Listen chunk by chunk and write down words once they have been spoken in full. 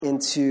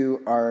into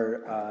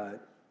our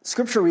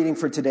scripture reading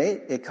for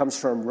today. It comes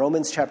from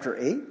Romans chapter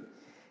 8.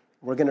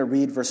 We're going to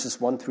read verses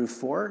 1 through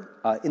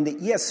 4 in the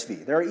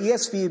ESV. There are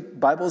ESV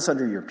Bibles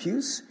under your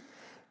pews.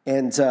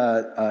 And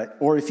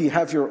or if you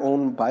have your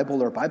own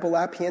Bible or Bible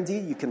app handy,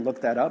 you can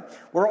look that up.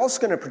 We're also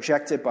going to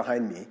project it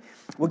behind me.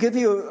 We'll give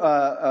you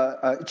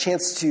a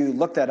chance to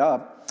look that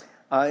up.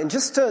 And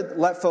just to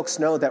let folks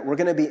know that we're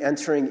going to be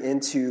entering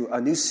into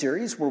a new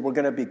series where we're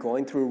going to be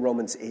going through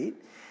Romans 8.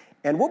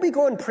 And we'll be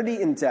going pretty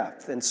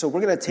in-depth. And so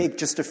we're going to take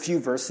just a few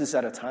verses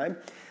at a time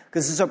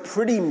because it's a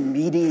pretty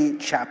meaty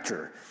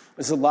chapter.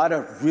 There's a lot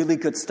of really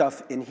good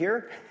stuff in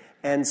here.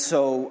 And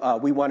so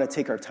we want to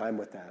take our time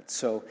with that.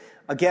 So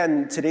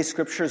again, today's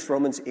scripture is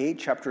Romans 8,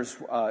 chapter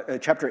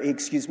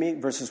 8,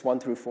 verses 1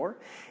 through 4.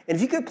 And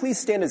if you could please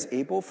stand as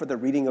able for the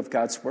reading of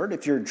God's word.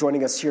 If you're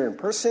joining us here in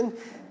person,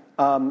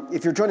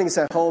 if you're joining us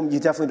at home, you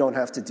definitely don't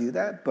have to do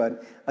that.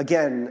 But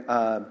again,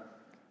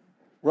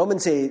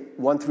 Romans 8,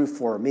 1 through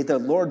 4. May the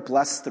Lord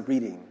bless the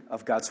reading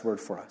of God's word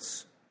for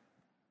us.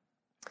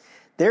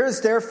 There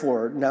is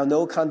therefore now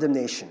no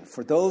condemnation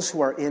for those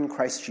who are in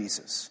Christ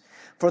Jesus.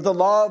 For the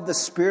law of the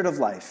Spirit of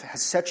life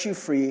has set you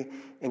free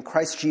in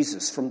Christ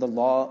Jesus from the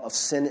law of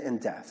sin and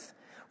death.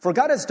 For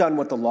God has done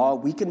what the law,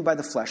 weakened by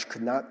the flesh,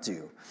 could not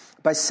do.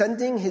 By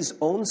sending his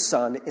own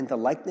Son in the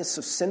likeness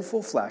of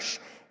sinful flesh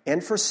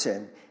and for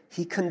sin,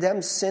 he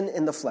condemned sin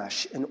in the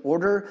flesh in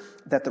order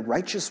that the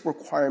righteous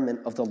requirement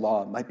of the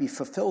law might be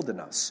fulfilled in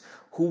us,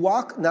 who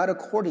walk not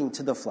according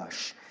to the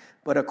flesh,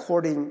 but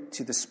according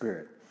to the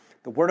Spirit.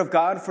 The word of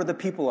God for the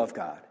people of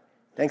God.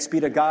 Thanks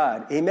be to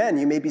God. Amen.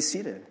 You may be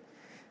seated.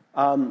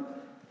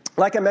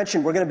 Like I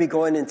mentioned, we're going to be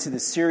going into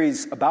this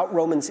series about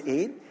Romans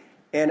 8.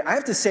 And I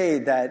have to say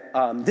that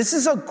this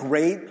is a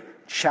great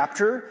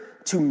chapter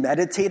to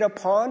meditate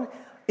upon,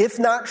 if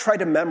not try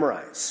to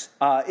memorize.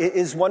 It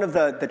is one of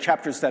the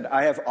chapters that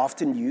I have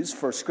often used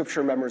for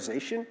scripture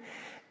memorization.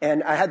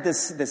 And I had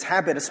this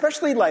habit,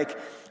 especially like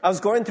I was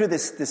going through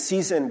this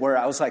season where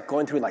I was like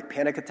going through like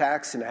panic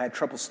attacks and I had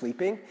trouble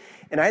sleeping.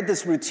 And I had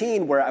this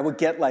routine where I would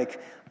get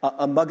like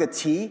a mug of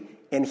tea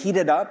and heat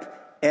it up.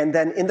 And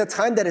then in the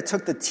time that it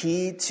took the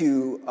tea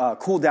to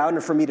cool down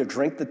and for me to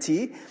drink the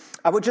tea,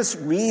 I would just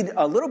read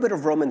a little bit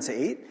of Romans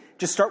 8,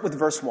 just start with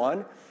verse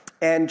 1,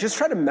 and just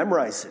try to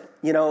memorize it.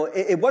 You know,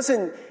 it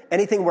wasn't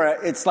anything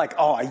where it's like,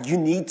 oh, you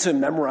need to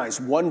memorize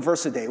one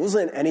verse a day. It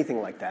wasn't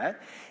anything like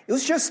that. It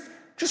was just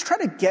try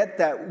to get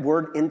that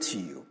word into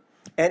you.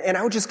 And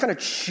I would just kind of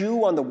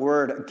chew on the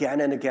word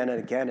again and again and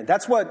again. And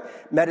that's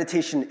what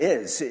meditation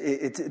is.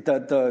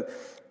 The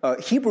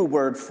Hebrew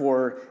word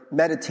for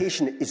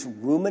meditation is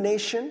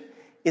rumination,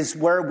 is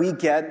where we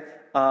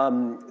get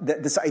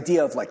this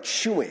idea of like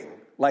chewing,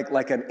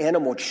 like an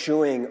animal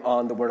chewing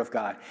on the word of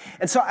God.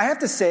 And so I have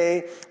to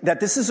say that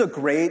this is a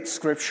great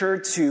scripture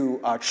to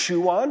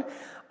chew on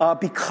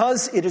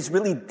because it is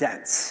really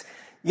dense.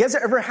 You guys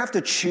ever have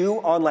to chew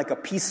on like a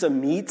piece of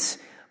meat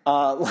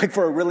like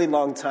for a really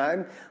long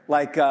time?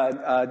 Like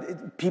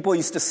people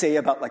used to say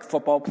about like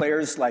football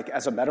players, like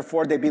as a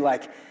metaphor, they'd be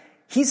like,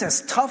 he's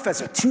as tough as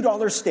a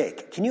 $2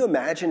 steak. Can you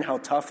imagine how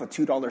tough a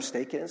 $2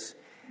 steak is?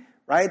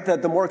 Right?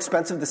 The more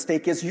expensive the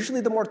steak is, usually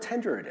the more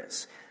tender it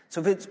is.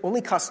 So if it only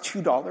costs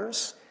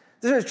 $2,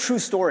 this is a true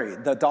story.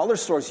 The dollar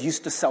stores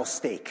used to sell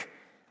steak.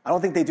 I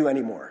don't think they do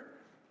anymore.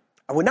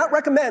 I would not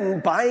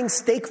recommend buying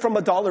steak from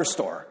a dollar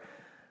store.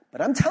 But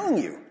I'm telling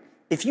you,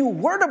 if you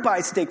were to buy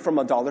steak from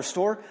a dollar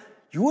store,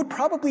 you would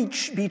probably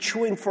be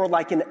chewing for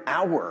like an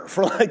hour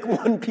for like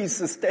one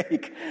piece of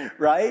steak,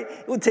 right?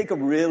 It would take a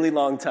really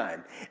long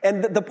time.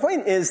 And the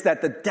point is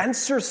that the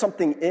denser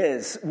something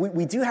is,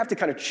 we do have to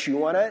kind of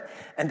chew on it.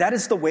 And that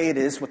is the way it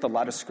is with a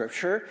lot of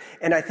scripture.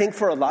 And I think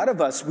for a lot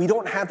of us, we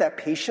don't have that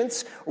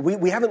patience.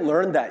 We haven't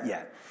learned that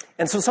yet.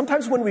 And so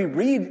sometimes when we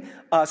read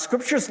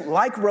scriptures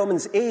like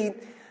Romans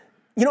 8,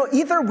 you know,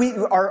 either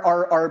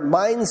our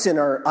minds and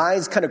our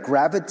eyes kind of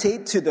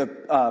gravitate to the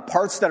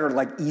parts that are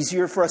like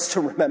easier for us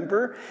to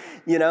remember,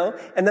 you know,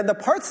 and then the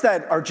parts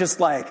that are just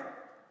like,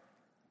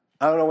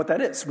 I don't know what that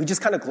is. We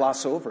just kind of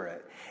gloss over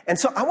it. And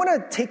so I want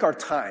to take our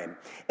time.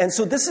 And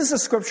so this is a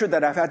scripture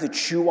that I've had to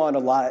chew on a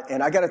lot.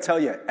 And I got to tell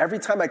you, every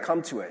time I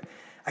come to it,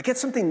 I get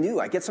something new.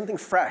 I get something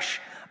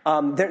fresh.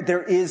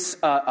 There is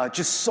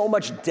just so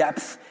much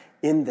depth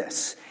in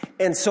this.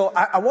 And so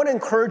I want to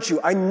encourage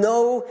you. I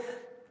know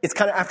it's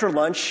kind of after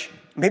lunch.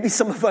 Maybe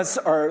some of us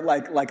are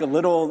like a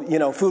little, you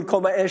know, food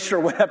coma-ish or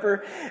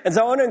whatever. And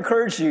so I want to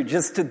encourage you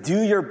just to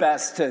do your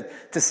best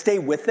to stay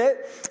with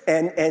it.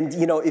 And,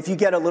 you know, if you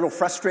get a little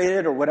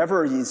frustrated or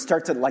whatever, or you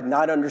start to like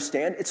not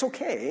understand, it's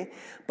okay.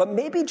 But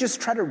maybe just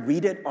try to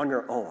read it on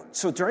your own.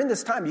 So during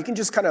this time, you can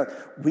just kind of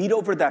read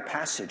over that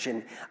passage.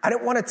 And I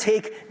don't want to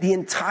take the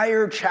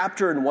entire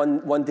chapter in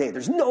one day.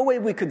 There's no way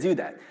we could do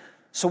that.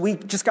 So we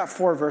just got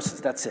 4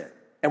 verses. That's it.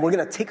 And we're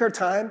going to take our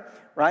time.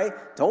 Right?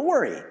 Don't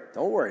worry.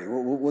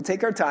 We'll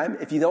take our time.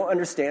 If you don't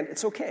understand,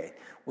 it's okay.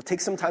 We'll take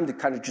some time to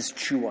kind of just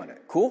chew on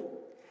it. Cool?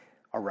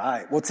 All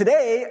right. Well,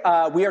 today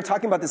we are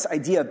talking about this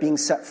idea of being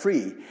set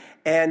free.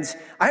 And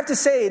I have to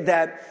say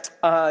that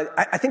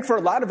I think for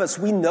a lot of us,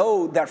 we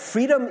know that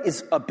freedom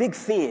is a big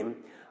theme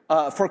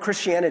for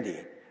Christianity,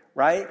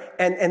 right?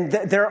 And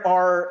there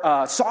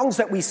are songs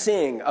that we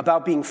sing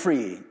about being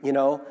free, you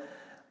know,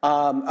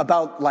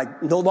 about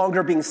like no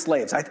longer being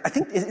slaves. I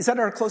think, is that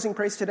our closing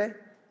praise today?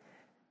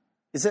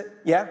 Is it?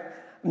 Yeah?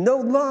 No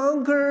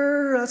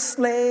longer a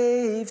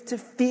slave to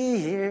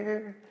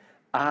fear.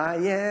 I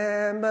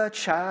am a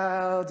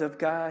child of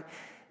God.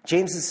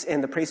 James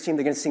and the praise team,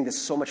 they're going to sing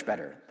this so much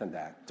better than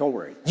that. Don't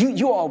worry.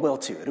 You all will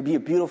too. It'll be a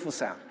beautiful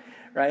sound,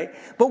 right?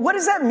 But what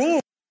does that mean?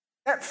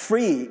 Set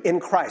free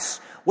in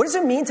Christ. What does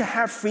it mean to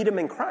have freedom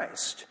in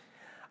Christ?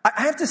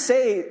 I have to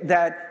say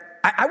that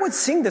I would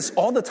sing this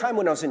all the time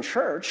when I was in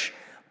church,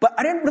 but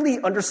I didn't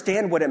really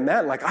understand what it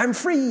meant. Like, I'm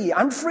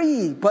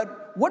free.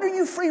 But what are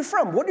you free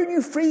from? What are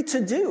you free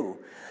to do?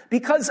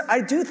 Because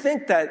I do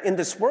think that in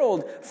this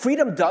world,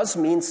 freedom does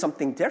mean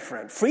something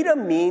different.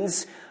 Freedom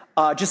means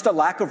just a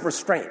lack of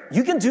restraint.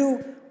 You can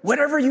do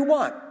whatever you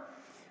want.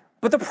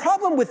 But the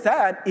problem with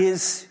that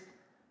is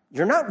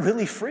you're not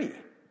really free.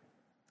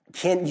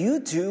 Can you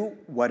do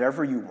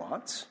whatever you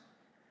want?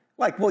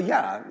 Like, well,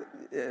 yeah,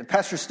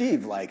 Pastor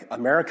Steve, like,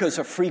 America is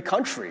a free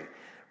country,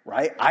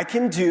 right? I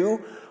can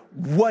do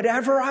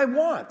whatever I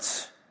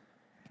want.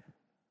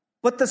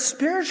 But the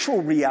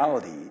spiritual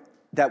reality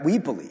that we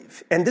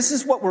believe, and this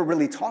is what we're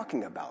really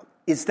talking about,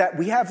 is that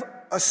we have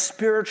a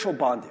spiritual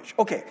bondage.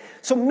 Okay,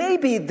 so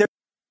maybe there's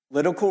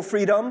political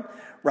freedom,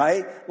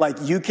 right? Like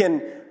you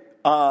can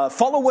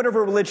follow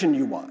whatever religion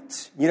you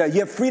want. You know, you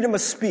have freedom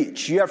of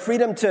speech. You have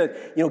freedom to,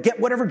 you know, get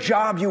whatever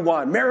job you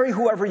want, marry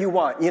whoever you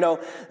want. You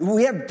know,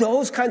 we have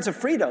those kinds of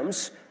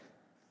freedoms.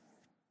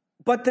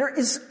 But there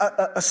is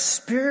a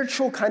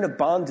spiritual kind of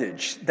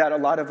bondage that a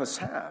lot of us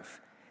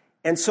have.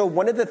 And so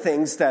one of the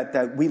things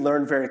that we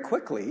learn very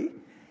quickly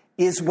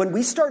is when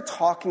we start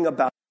talking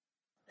about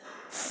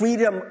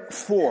freedom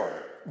for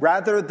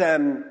rather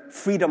than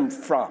freedom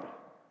from.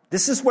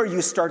 This is where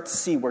you start to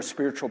see where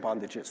spiritual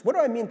bondage is. What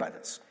do I mean by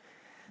this?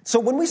 So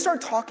when we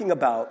start talking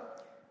about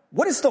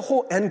what is the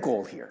whole end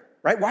goal here,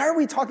 right? Why are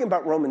we talking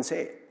about Romans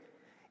 8?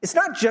 It's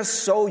not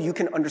just so you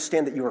can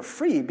understand that you are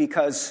free,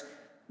 because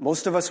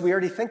most of us, we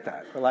already think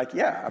that. We're like,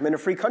 yeah, I'm in a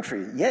free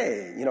country.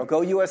 Yay, you know,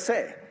 go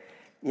USA,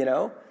 you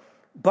know?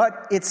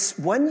 But it's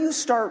when you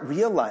start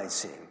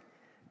realizing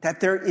that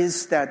there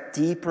is that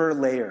deeper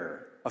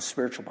layer of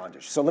spiritual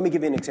bondage. So let me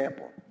give you an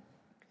example.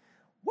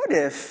 What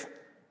if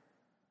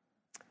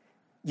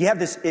you have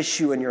this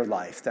issue in your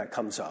life that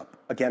comes up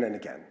again and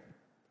again?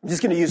 I'm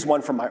just going to use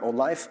one from my own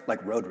life,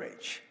 like road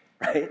rage,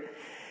 right?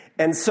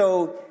 And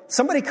so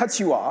somebody cuts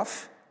you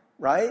off,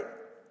 right?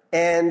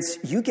 And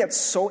you get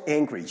so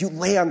angry. You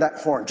lay on that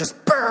horn,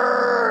 just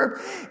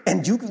burn,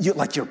 and you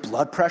like your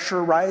blood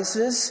pressure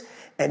rises,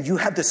 and you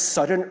have this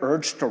sudden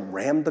urge to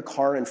ram the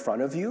car in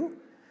front of you,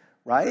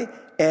 right?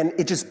 And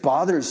it just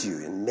bothers you.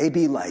 And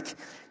maybe like,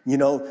 you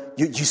know,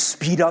 you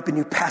speed up and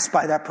you pass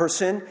by that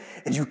person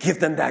and you give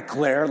them that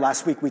glare.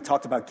 Last week we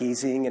talked about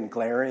gazing and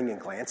glaring and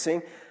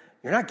glancing.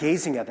 You're not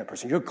gazing at that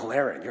person. You're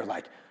glaring. You're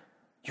like,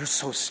 you're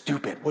so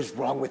stupid. What's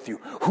wrong with you?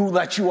 Who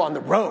let you on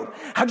the road?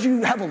 How do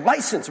you have a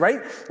license,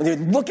 right? And you're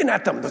looking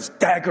at them, those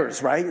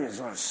daggers, right? And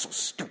you're so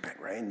stupid,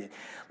 right? And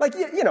like,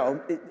 you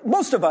know,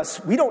 most of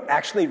us, we don't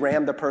actually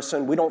ram the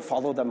person. We don't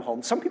follow them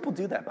home. Some people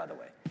do that, by the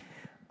way.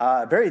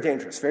 Very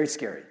dangerous, very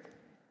scary.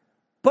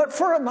 But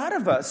for a lot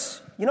of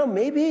us, you know,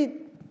 maybe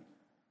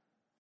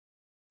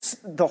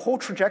the whole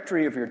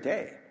trajectory of your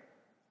day.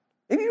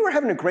 Maybe you were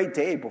having a great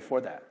day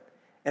before that.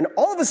 And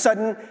all of a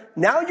sudden,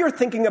 now you're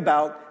thinking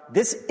about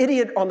this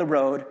idiot on the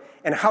road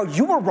and how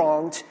you were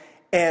wronged.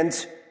 And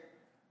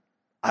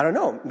I don't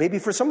know, maybe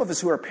for some of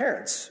us who are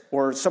parents,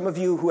 or some of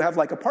you who have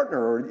like a partner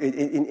or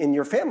in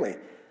your family,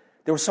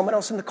 there was someone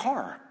else in the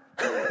car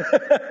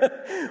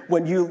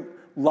when you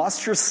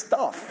lost your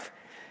stuff.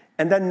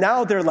 And then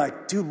now they're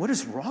like, dude, what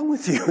is wrong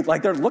with you?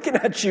 Like they're looking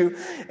at you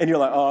and you're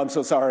like, oh, I'm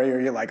so sorry. Or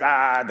you're like,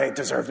 they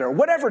deserve it, or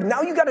whatever.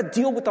 Now you got to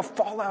deal with the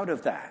fallout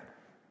of that.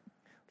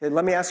 Okay,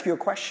 let me ask you a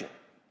question.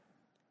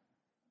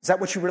 Is that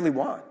what you really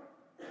want?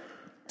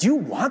 Do you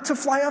want to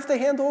fly off the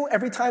handle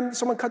every time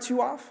someone cuts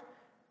you off?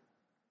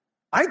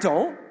 I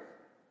don't.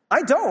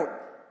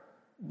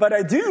 But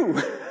I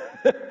do.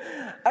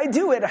 I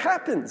do. It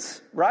happens,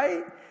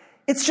 right?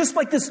 It's just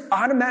like this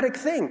automatic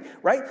thing,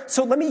 right?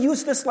 So let me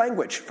use this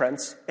language,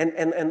 friends, and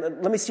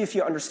let me see if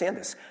you understand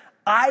this.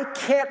 I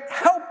can't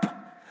help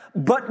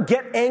but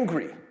get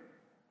angry. Does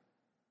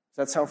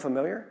that sound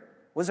familiar?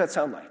 What does that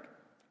sound like?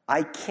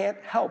 I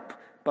can't help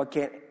but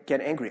get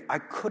angry. I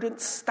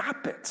couldn't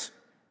stop it.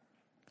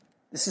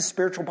 This is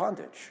spiritual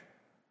bondage,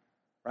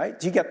 right?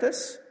 Do you get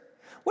this?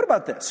 What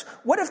about this?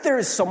 What if there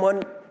is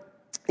someone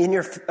in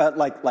your, I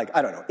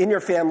don't know, in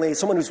your family,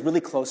 someone who's really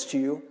close to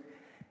you,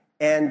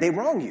 and they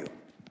wrong you,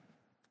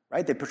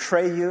 right? They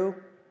betray you,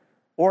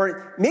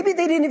 or maybe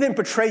they didn't even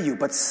betray you,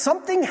 but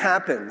something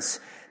happens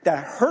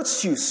that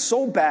hurts you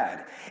so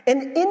bad,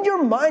 and in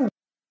your mind,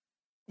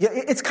 Yeah,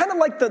 it's kind of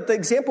like the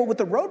example with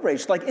the road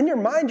rage. Like in your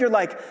mind, you're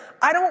like,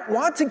 I don't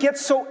want to get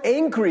so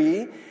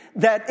angry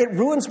that it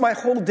ruins my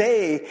whole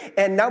day,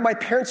 and now my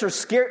parents are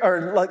scared,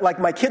 or like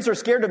my kids are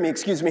scared of me,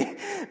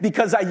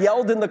 because I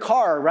yelled in the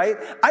car, right?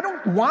 I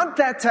don't want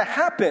that to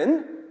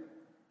happen,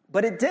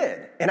 but it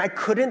did, and I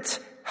couldn't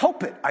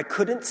help it. I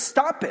couldn't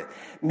stop it.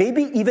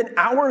 Maybe even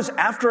hours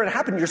after it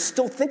happened, you're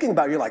still thinking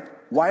about it. You're like,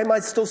 why am I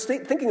still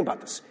thinking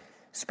about this?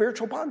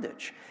 Spiritual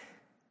bondage.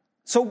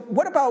 So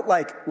what about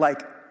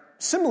like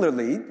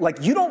similarly,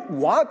 like you don't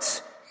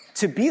want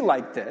to be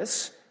like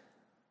this,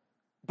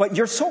 but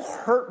you're so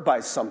hurt by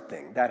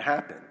something that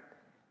happened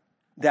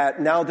that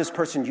now this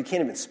person, you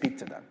can't even speak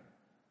to them.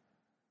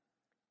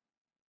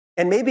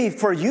 And maybe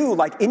for you,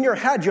 like in your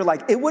head, you're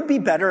like, it would be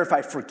better if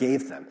I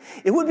forgave them.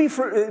 It would be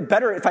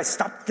better if I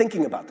stopped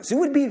thinking about this. It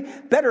would be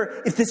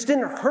better if this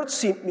didn't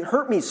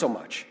hurt me so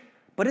much.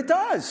 But it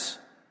does.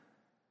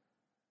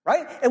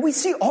 Right? And we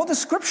see all the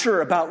scripture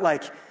about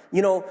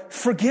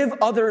forgive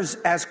others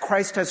as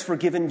Christ has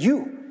forgiven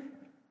you.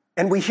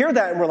 And we hear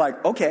that and we're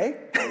like, okay.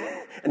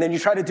 And then you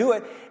try to do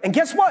it. And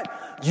guess what?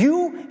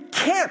 You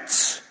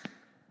can't.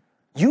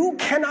 You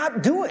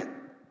cannot do it.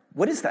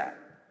 What is that?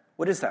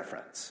 What is that,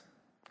 friends?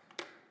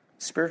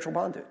 Spiritual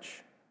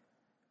bondage.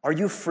 Are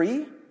you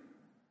free?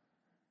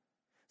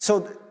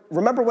 So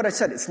remember what I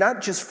said. It's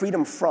not just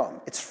freedom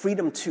from. It's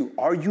freedom to.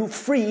 Are you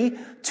free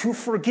to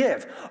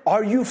forgive?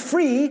 Are you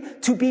free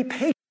to be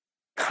patient,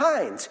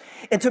 kind,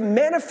 and to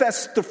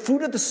manifest the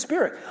fruit of the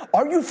Spirit?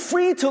 Are you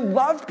free to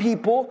love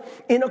people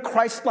in a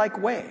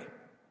Christ-like way?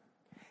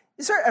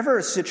 Is there ever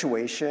a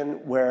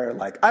situation where,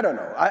 I don't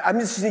know, I'm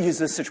just going to use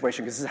this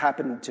situation because this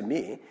happened to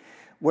me,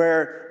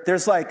 where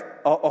there's a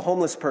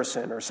homeless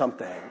person or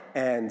something,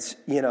 and,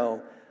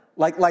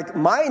 like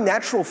my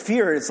natural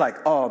fear is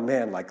oh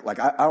man, I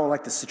don't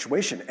like this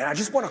situation, and I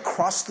just want to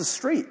cross the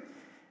street.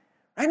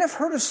 And I've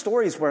heard of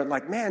stories where,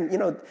 man,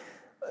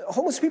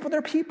 homeless people,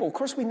 they're people. Of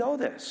course we know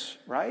this,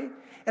 right?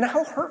 And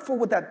how hurtful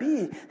would that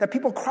be, that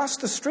people cross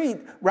the street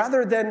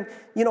rather than,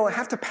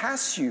 have to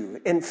pass you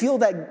and feel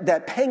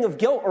that pang of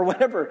guilt or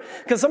whatever?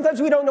 Because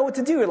sometimes we don't know what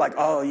to do. We're like,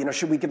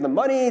 should we give them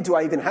money? Do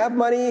I even have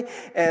money?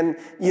 And,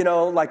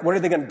 what are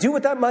they going to do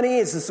with that money?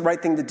 Is this the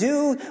right thing to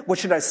do? What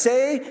should I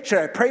say? Should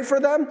I pray for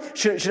them?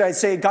 Should I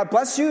say, God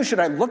bless you? Should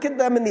I look at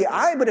them in the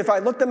eye? But if I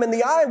look them in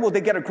the eye, will they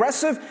get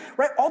aggressive?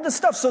 Right? All this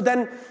stuff. So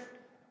then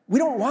we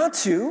don't want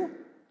to,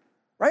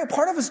 right? A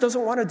part of us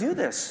doesn't want to do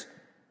this.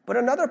 But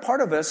another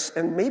part of us,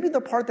 and maybe the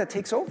part that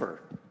takes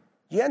over,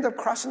 you end up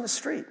crossing the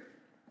street.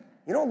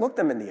 You don't look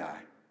them in the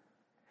eye.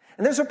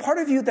 And there's a part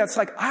of you that's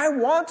like, I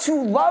want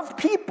to love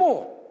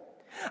people.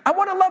 I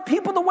want to love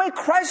people the way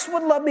Christ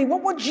would love me.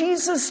 What would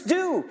Jesus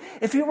do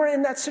if he were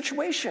in that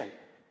situation?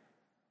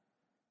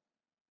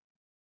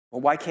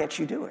 Well, why can't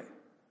you do it?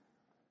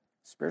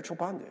 Spiritual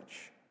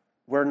bondage.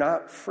 We're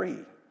not free.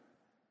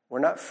 We're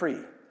not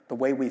free the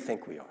way we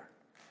think we are.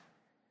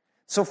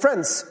 So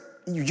friends,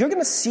 you're going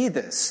to see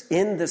this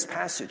in this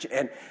passage,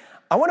 and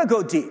I want to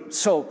go deep.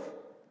 So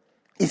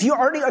if you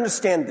already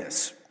understand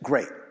this,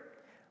 great.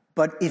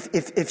 But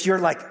if you're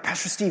like,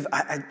 Pastor Steve,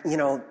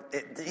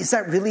 is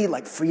that really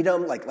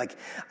freedom?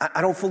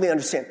 I don't fully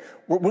understand.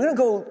 We're going to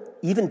go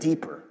even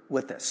deeper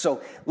with this.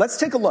 So let's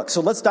take a look.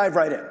 So let's dive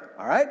right in.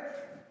 All right?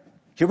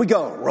 Here we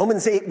go.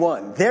 Romans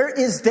 8:1. There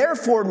is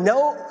therefore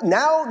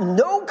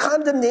no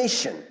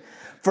condemnation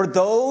for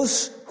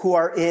those who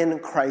are in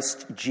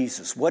Christ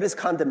Jesus. What is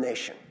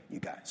condemnation, you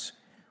guys?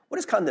 What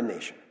is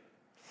condemnation?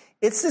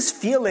 It's this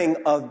feeling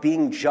of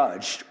being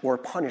judged or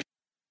punished,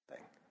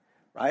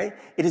 right?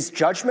 It is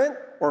judgment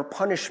or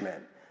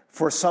punishment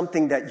for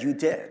something that you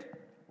did,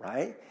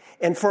 right?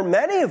 And for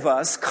many of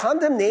us,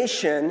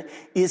 condemnation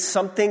is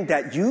something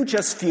that you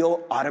just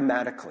feel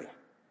automatically,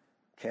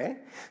 okay?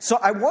 So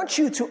I want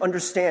you to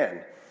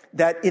understand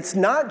that it's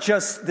not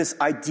just this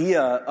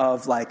idea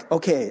of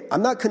okay,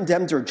 I'm not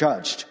condemned or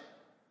judged,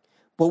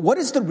 but what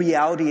is the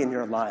reality in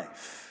your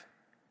life?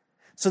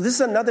 So this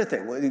is another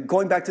thing,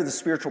 going back to the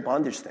spiritual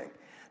bondage thing.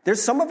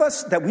 There's some of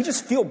us that we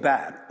just feel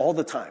bad all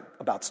the time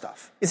about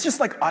stuff. It's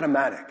just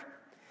automatic.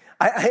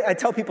 I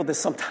tell people this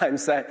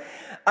sometimes that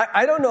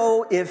I don't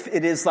know if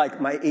it is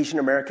my Asian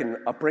American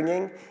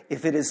upbringing,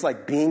 if it is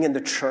being in the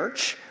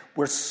church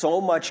where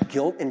so much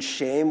guilt and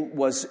shame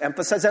was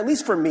emphasized, at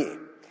least for me.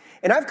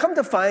 And I've come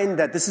to find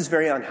that this is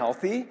very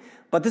unhealthy,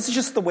 but this is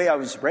just the way I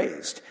was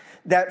raised.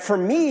 That for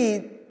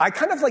me, I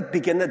kind of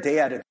begin the day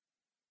at a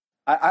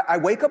I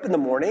wake up in the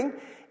morning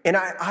and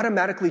I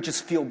automatically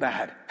just feel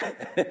bad.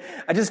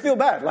 I just feel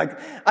bad.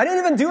 I didn't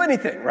even do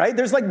anything, right?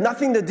 There's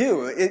nothing to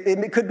do.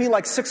 It could be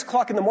 6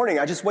 o'clock in the morning.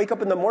 I just wake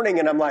up in the morning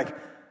and I'm like,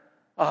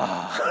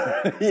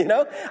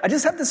 I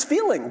just have this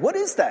feeling. What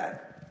is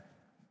that?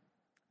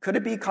 Could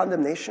it be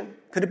condemnation?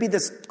 Could it be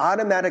this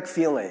automatic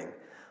feeling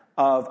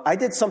of I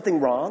did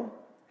something wrong?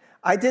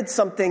 I did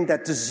something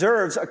that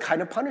deserves a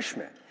kind of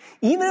punishment.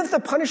 Even if the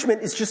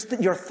punishment is just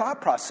your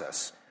thought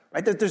process,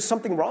 right? There's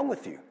something wrong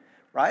with you,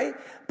 right?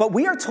 But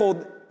we are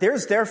told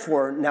there's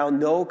therefore now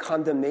no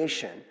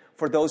condemnation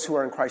for those who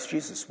are in Christ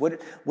Jesus.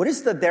 What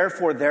is the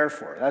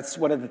therefore? That's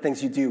one of the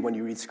things you do when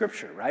you read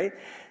Scripture, right?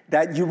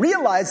 That you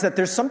realize that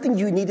there's something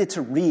you needed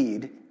to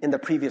read in the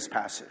previous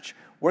passage.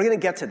 We're going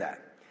to get to that.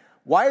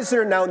 Why is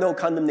there now no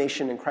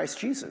condemnation in Christ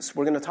Jesus?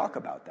 We're going to talk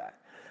about that.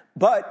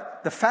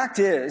 But the fact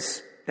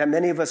is that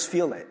many of us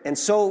feel it. And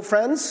so,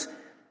 friends,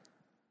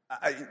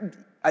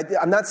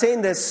 I'm not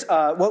saying this,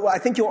 I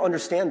think you'll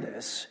understand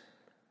this,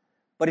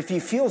 but if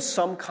you feel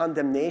some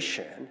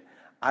condemnation,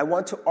 I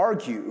want to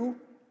argue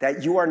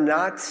that you are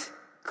not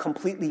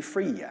completely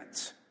free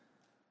yet.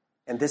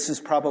 And this is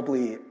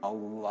probably a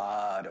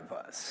lot of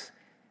us,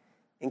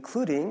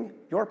 including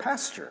your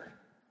pastor,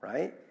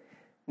 right?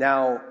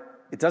 Now,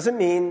 it doesn't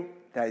mean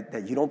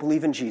that you don't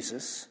believe in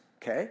Jesus,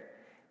 okay?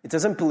 It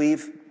doesn't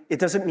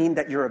mean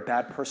that you're a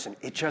bad person.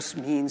 It just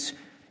means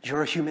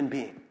you're a human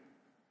being,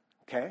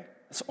 okay?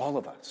 It's all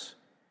of us.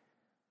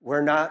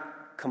 We're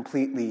not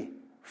completely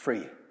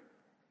free.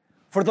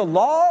 For the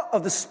law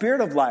of the Spirit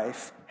of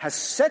life has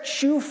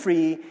set you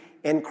free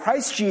in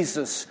Christ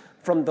Jesus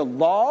from the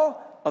law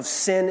of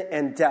sin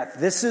and death.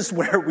 This is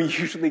where we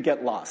usually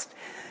get lost.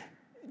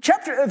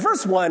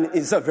 Verse 1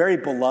 is a very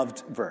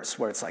beloved verse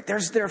where it's like,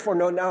 there's therefore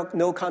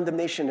no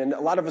condemnation. And a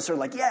lot of us are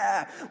like,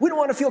 yeah, we don't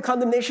want to feel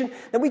condemnation.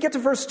 Then we get to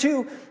verse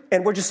 2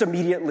 and we're just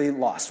immediately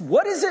lost.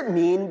 What does it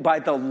mean by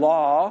the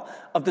law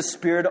of the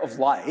Spirit of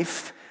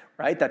life,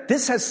 right? That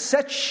this has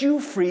set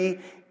you free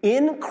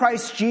in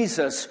Christ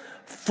Jesus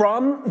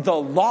from the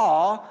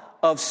law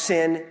of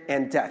sin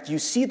and death. You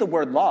see the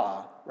word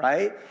law,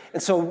 right?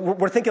 And so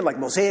we're thinking like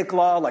Mosaic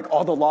law, like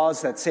all the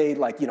laws that say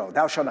like,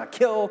 thou shalt not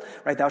kill,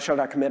 right? Thou shalt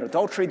not commit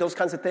adultery, those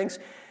kinds of things.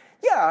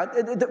 Yeah,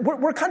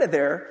 we're kind of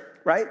there,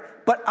 right?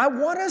 But I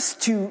want us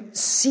to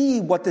see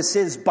what this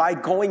is by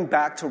going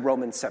back to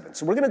Romans 7.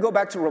 So we're going to go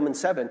back to Romans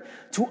 7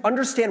 to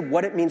understand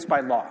what it means by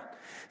law.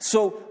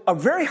 So a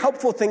very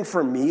helpful thing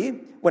for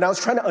me when I was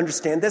trying to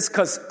understand this,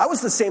 because I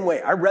was the same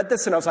way. I read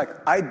this and I was like,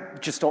 I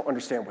just don't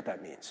understand what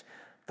that means.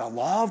 The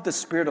law of the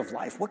Spirit of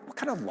life. What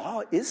kind of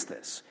law is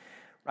this?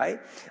 Right?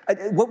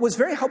 What was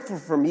very helpful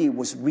for me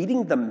was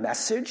reading the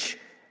Message.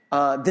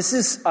 This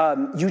is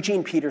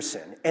Eugene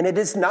Peterson, and it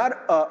is not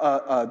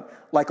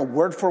like a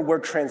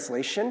word-for-word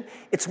translation.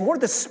 It's more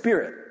the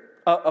spirit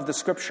of the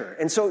Scripture.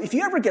 And so if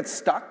you ever get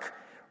stuck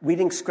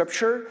reading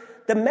Scripture,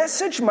 the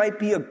Message might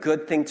be a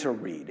good thing to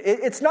read.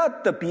 It's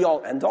not the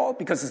be-all, end-all,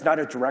 because it's not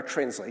a direct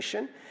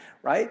translation,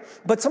 right?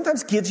 But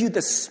sometimes gives you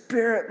the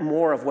spirit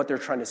more of what they're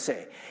trying to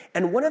say.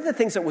 And one of the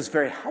things that was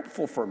very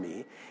helpful for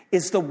me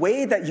is the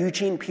way that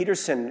Eugene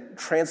Peterson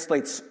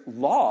translates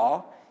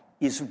law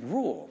is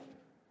rule.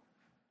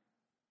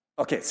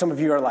 Okay, some of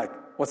you are like,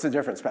 what's the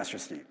difference, Pastor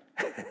Steve?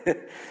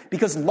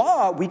 Because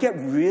law, we get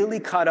really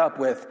caught up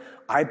with,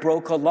 I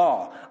broke a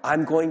law,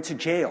 I'm going to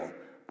jail.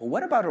 But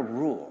what about a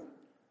rule,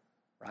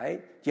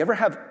 right? Do you ever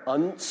have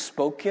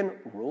unspoken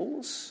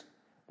rules?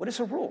 What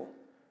is a rule?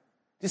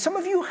 Do some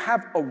of you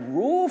have a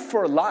rule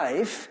for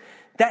life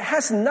that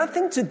has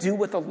nothing to do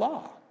with the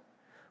law?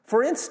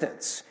 For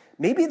instance,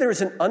 maybe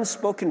there's an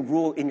unspoken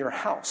rule in your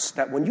house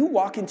that when you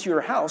walk into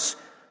your house,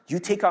 you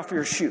take off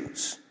your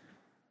shoes.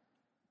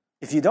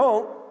 If you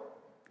don't,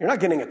 you're not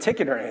getting a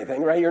ticket or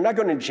anything, right? You're not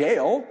going to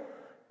jail,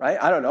 right?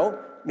 I don't know.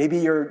 Maybe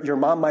your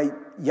mom might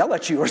yell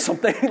at you or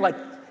something like,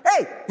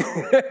 hey,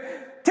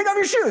 take off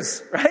your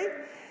shoes, right?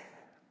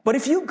 But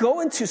if you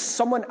go into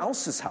someone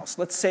else's house,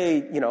 let's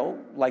say,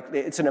 like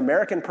it's an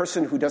American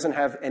person who doesn't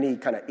have any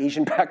kind of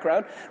Asian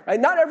background, right?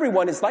 Not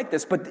everyone is like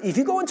this, but if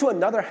you go into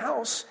another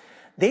house,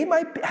 they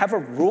might have a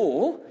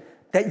rule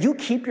that you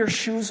keep your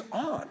shoes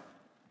on,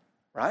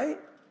 right?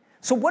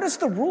 So what is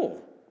the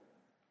rule?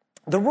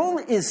 The rule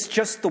is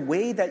just the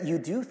way that you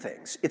do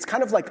things. It's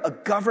kind of like a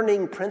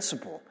governing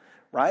principle,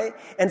 right?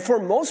 And for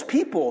most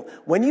people,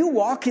 when you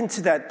walk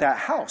into that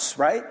house,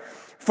 right?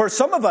 For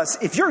some of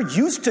us, if you're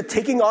used to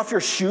taking off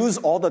your shoes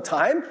all the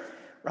time,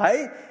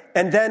 right?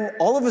 And then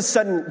all of a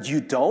sudden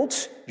you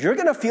don't, you're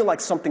going to feel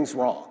like something's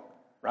wrong,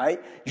 right?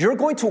 You're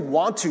going to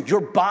want to,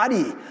 your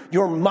body,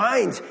 your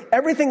mind,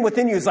 everything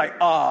within you is like,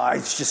 I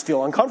just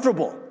feel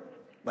uncomfortable.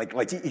 Like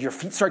your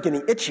feet start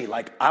getting itchy.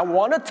 Like, I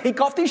want to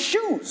take off these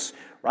shoes,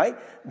 right?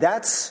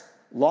 That's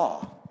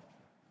law,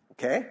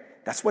 okay?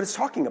 That's what it's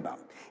talking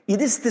about. It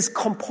is this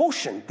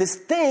compulsion, this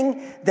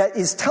thing that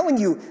is telling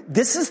you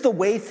this is the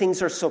way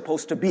things are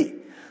supposed to be.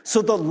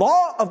 So the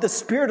law of the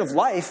Spirit of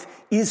life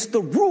is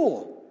the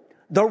rule,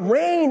 the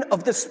reign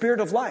of the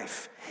Spirit of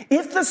life.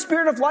 If the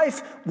Spirit of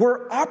life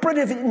were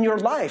operative in your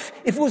life,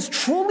 if it was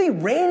truly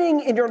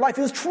reigning in your life,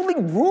 it was truly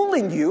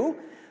ruling you,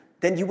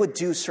 then you would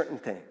do certain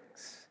things.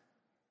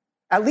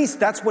 At least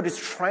that's what it's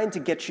trying to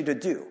get you to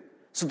do.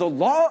 So the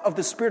law of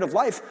the Spirit of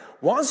life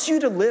wants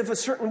you to live a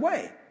certain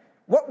way.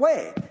 What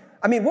way?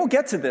 I mean, we'll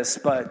get to this,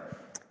 but,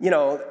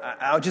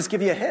 I'll just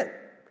give you a hint.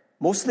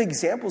 Most of the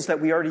examples that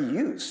we already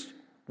used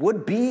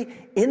would be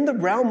in the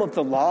realm of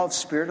the law of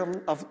Spirit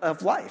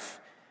of life,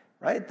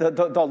 right?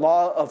 The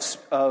law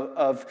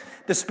of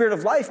the Spirit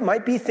of life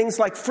might be things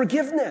like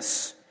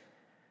forgiveness,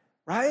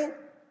 right?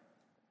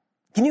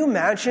 Can you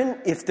imagine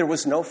if there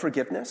was no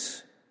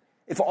forgiveness?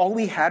 if all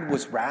we had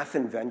was wrath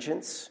and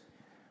vengeance,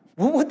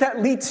 what would that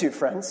lead to,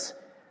 friends?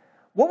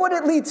 What would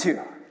it lead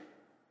to?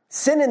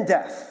 Sin and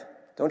death,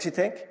 don't you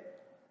think?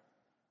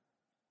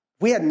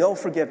 We had no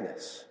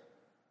forgiveness.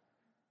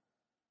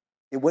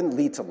 It wouldn't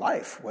lead to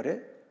life, would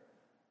it?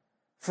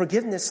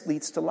 Forgiveness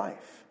leads to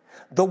life.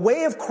 The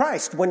way of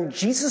Christ, when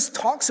Jesus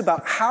talks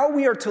about how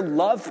we are to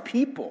love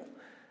people,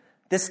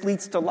 this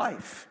leads to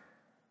life.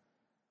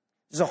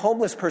 There's a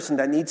homeless person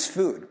that needs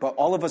food, but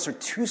all of us are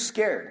too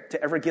scared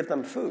to ever give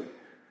them food.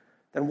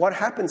 Then what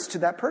happens to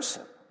that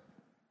person?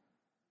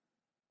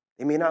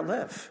 They may not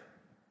live.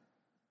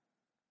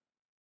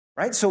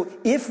 Right? So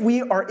if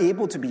we are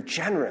able to be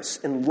generous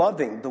and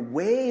loving the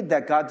way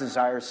that God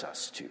desires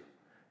us to,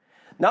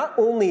 not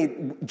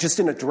only just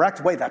in a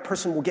direct way, that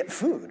person will get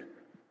food,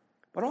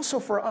 but also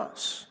for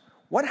us.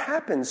 What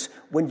happens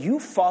when you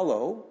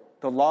follow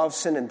the law of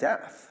sin and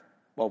death?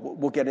 Well,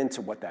 we'll get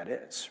into what that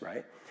is,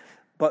 right?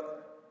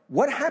 But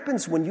what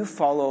happens when you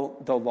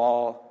follow the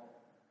law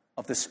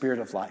of the Spirit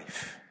of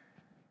life?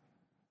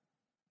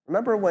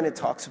 Remember when it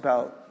talks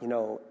about,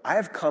 I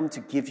have come to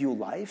give you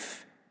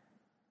life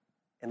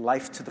and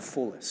life to the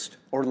fullest,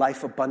 or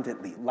life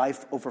abundantly,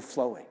 life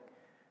overflowing,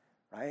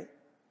 right?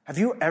 Have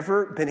you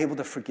ever been able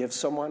to forgive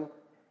someone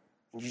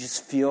and you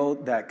just feel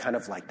that kind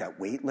of like that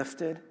weight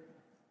lifted,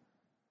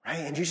 right?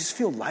 And you just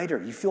feel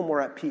lighter, you feel more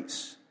at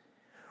peace.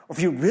 Or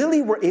if you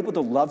really were able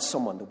to love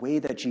someone the way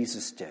that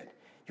Jesus did,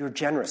 you're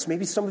generous.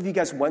 Maybe some of you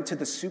guys went to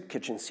the soup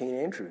kitchen, St.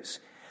 Andrew's,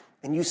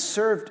 and you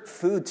served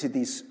food to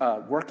these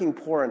working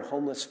poor and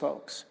homeless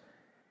folks.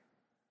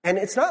 And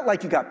it's not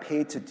like you got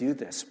paid to do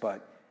this,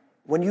 but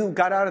when you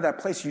got out of that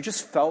place, you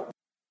felt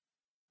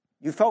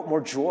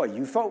more joy.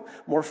 You felt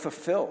more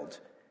fulfilled.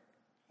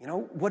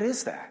 What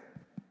is that?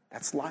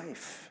 That's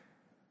life,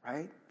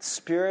 right?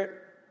 Spirit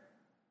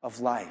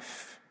of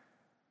life.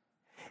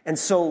 And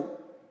so,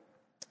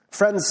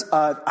 friends,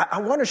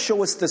 I want to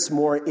show us this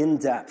more in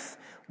depth.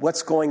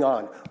 What's going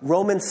on?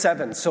 Romans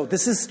 7. So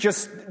this is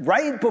just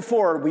right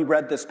before we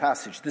read this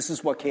passage. This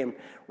is what came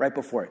right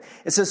before it.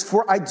 It says,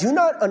 "For I do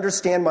not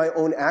understand my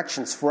own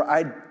actions, for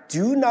I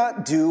do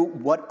not do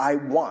what I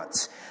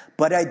want,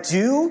 but I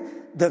do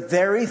the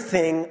very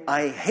thing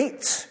I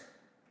hate."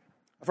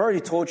 I've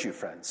already told you,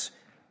 friends,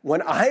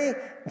 when I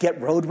get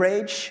road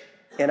rage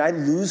and I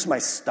lose my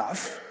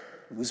stuff,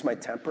 lose my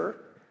temper,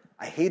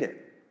 I hate it.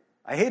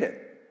 I hate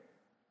it.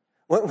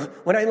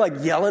 When I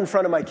yell in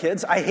front of my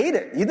kids, I hate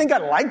it. You think I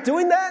like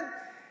doing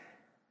that?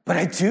 But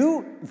I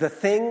do the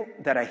thing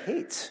that I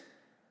hate.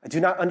 I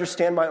do not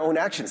understand my own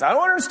actions. I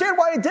don't understand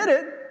why I did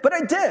it, but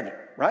I did,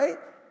 right?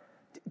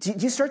 Do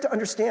you start to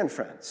understand,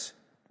 friends,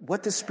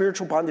 what this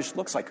spiritual bondage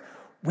looks like?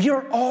 We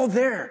are all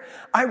there.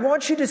 I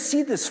want you to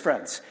see this,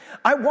 friends.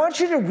 I want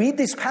you to read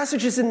these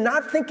passages and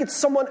not think it's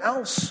someone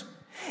else.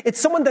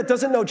 It's someone that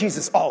doesn't know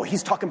Jesus. Oh,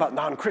 he's talking about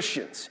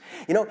non-Christians.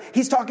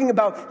 He's talking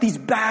about these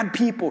bad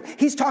people.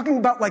 He's talking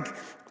about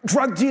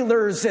drug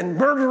dealers and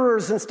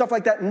murderers and stuff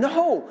like that.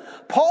 No,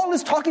 Paul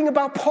is talking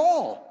about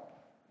Paul.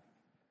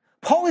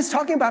 Paul is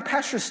talking about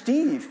Pastor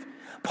Steve.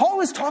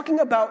 Paul is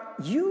talking about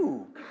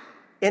you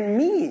and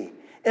me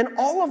and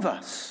all of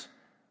us,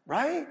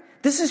 right?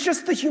 This is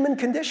just the human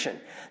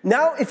condition.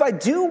 Now, if I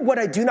do what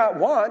I do not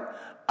want,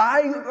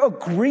 I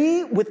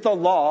agree with the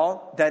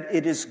law that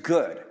it is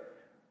good.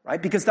 Right?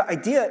 Because the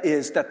idea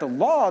is that the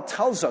law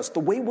tells us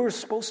the way we're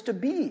supposed to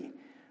be,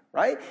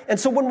 right? And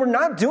so when we're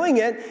not doing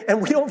it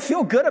and we don't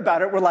feel good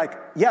about it, we're like,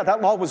 yeah,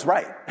 that law was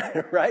right,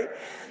 right?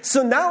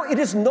 So now it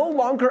is no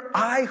longer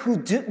I who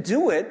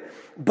do it,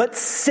 but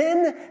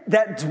sin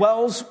that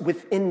dwells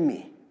within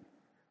me.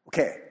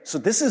 Okay, so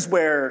this is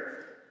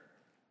where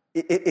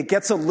it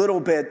gets a little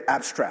bit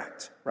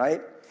abstract,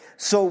 right?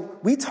 So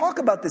we talk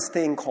about this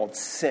thing called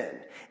sin,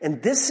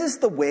 and this is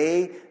the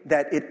way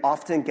that it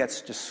often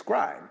gets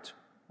described,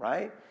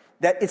 right?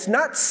 That it's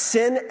not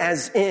sin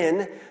as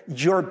in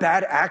your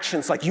bad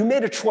actions, like you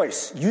made a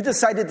choice, you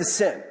decided to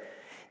sin.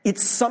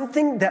 It's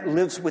something that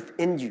lives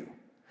within you.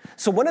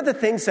 So one of the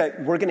things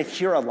that we're going to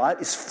hear a lot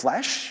is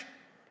flesh,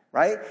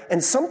 right?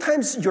 And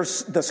sometimes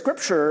the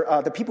scripture,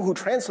 the people who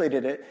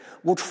translated it,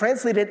 will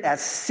translate it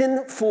as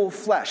sinful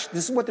flesh.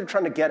 This is what they're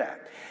trying to get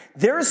at.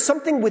 There is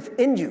something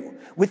within you,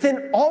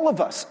 within all of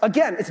us.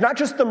 Again, it's not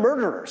just the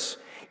murderers.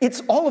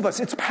 It's all of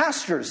us. It's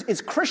pastors. It's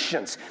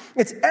Christians.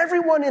 It's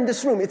everyone in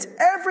this room. It's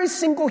every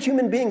single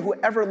human being who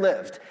ever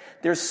lived.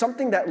 There's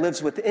something that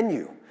lives within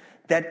you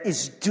that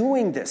is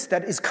doing this,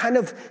 that is kind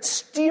of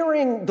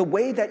steering the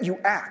way that you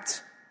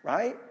act,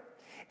 right?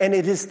 And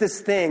it is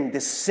this thing,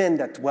 this sin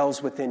that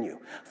dwells within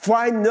you. For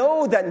I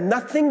know that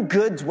nothing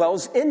good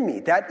dwells in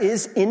me. That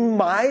is in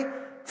my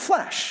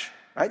flesh,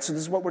 right? So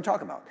this is what we're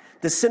talking about.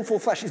 The sinful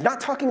flesh. He's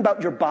not talking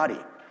about your body,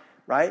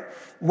 right?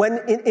 When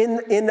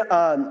in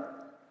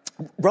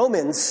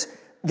Romans,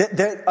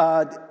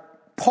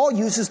 Paul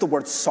uses the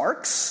word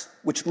sarx,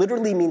 which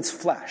literally means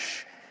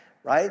flesh,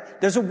 right?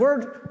 There's a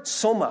word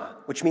soma,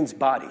 which means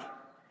body,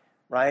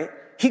 right?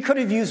 He could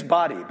have used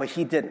body, but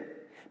he didn't.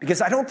 Because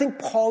I don't think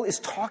Paul is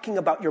talking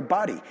about your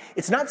body.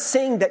 It's not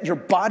saying that your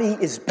body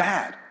is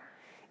bad.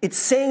 It's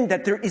saying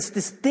that there is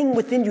this thing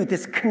within you,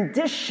 this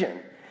condition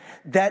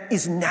that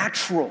is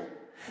natural,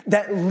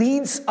 that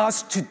leads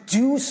us to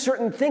do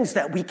certain things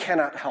that we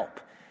cannot help.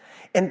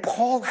 And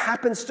Paul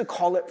happens to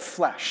call it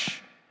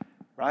flesh,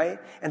 right?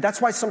 And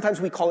that's why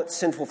sometimes we call it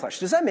sinful flesh.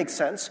 Does that make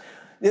sense?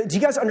 Do you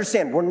guys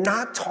understand? We're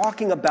not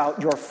talking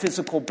about your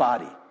physical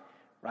body,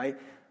 right?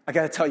 I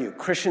got to tell you,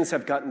 Christians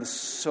have gotten this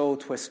so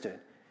twisted.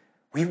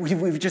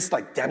 We've just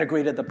like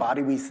denigrated the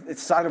body.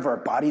 It's side of our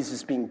bodies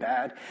as being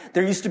bad.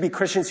 There used to be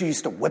Christians who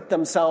used to whip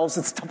themselves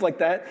and stuff like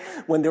that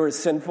when they were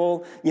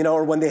sinful,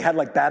 or when they had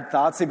like bad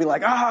thoughts. They'd be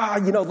like,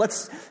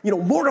 let's,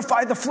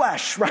 mortify the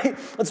flesh, right?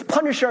 Let's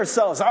punish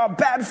ourselves.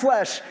 Bad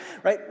flesh,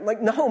 right?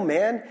 Like, no,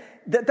 man,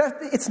 that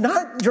it's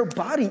not your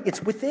body.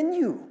 It's within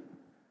you,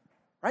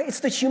 right?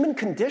 It's the human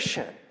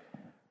condition,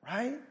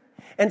 right?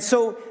 And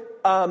so,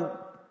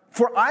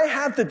 for I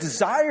have the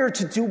desire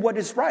to do what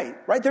is right?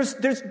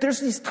 There's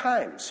these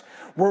times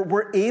where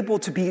we're able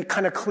to be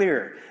kind of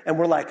clear, and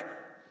we're like,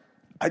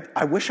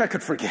 I wish I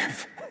could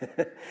forgive.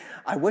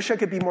 I wish I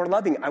could be more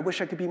loving. I wish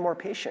I could be more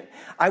patient.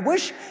 I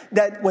wish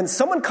that when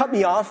someone cut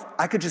me off,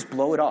 I could just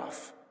blow it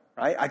off,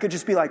 right? I could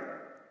just be like,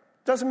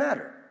 doesn't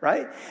matter,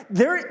 right?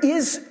 There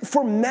is,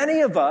 for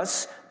many of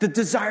us, the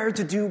desire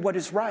to do what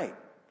is right.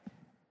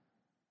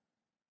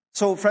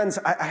 So, friends,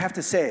 I have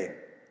to say,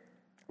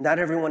 not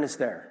everyone is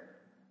there.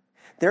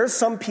 There are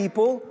some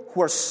people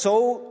who are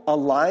so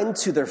aligned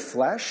to their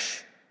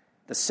flesh,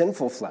 the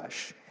sinful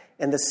flesh,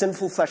 and the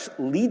sinful flesh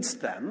leads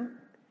them,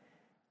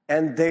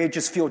 and they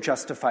just feel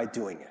justified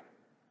doing it.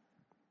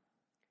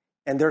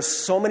 And there's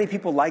so many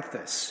people like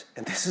this,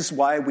 and this is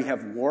why we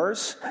have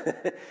wars.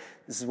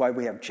 This is why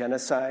we have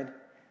genocide.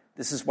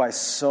 This is why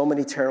so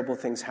many terrible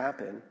things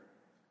happen,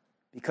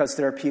 because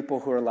there are people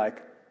who are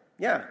like,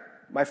 yeah,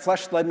 my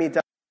flesh led me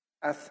down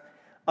the path,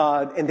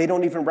 and they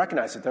don't even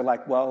recognize it. They're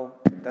like, well,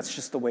 that's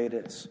just the way it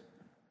is.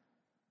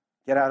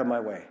 Get out of my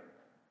way.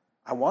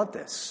 I want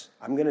this.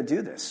 I'm going to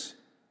do this.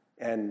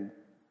 And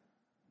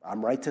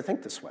I'm right to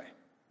think this way.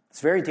 It's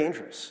very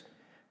dangerous,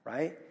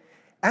 right?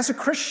 As a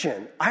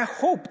Christian, I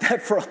hope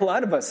that for a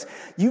lot of us,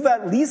 you've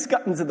at least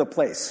gotten to the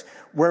place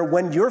where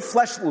when your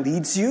flesh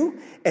leads you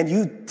and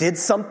you did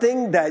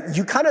something that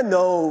you kind of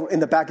know in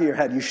the back of your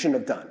head you shouldn't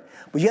have done,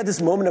 but you had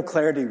this moment of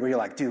clarity where you're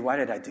like, dude, why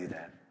did I do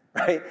that,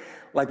 right?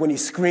 Like when you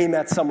scream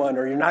at someone,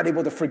 or you're not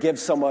able to forgive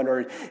someone,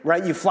 or,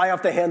 right, you fly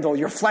off the handle,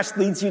 your flesh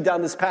leads you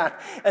down this path,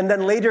 and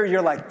then later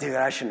you're like, dude,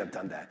 I shouldn't have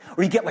done that.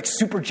 Or you get like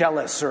super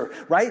jealous, or,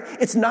 right?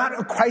 It's not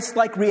a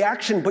Christ-like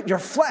reaction, but your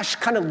flesh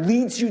kind of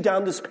leads you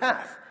down this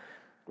path,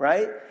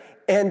 right?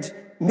 And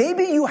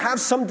maybe you have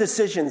some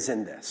decisions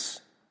in this.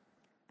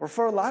 But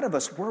for a lot of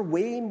us, we're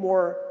way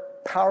more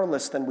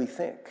powerless than we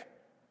think,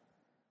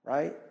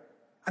 right?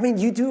 I mean,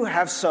 you do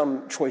have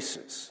some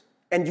choices,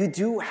 and you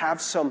do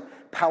have some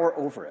power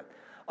over it.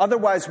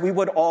 Otherwise, we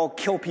would all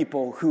kill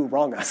people who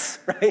wrong us,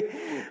 right?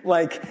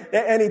 Like,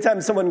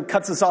 anytime someone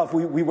cuts us off,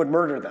 we would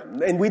murder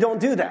them. And we don't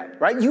do that,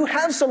 right? You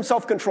have some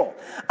self-control.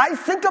 I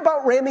think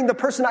about ramming the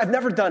person. I've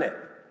never done it.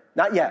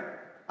 Not yet.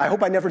 I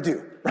hope I never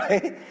do,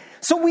 right?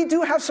 So we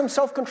do have some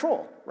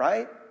self-control,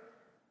 right?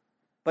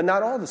 But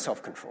not all the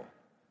self-control,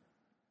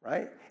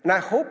 right? And I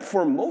hope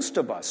for most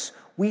of us,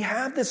 we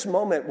have this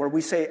moment where we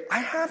say, I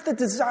have the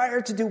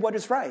desire to do what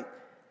is right,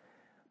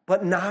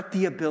 but not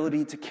the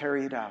ability to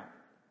carry it out.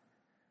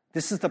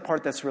 This is the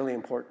part that's really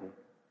important.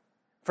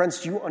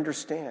 Friends, do you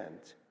understand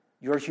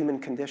your human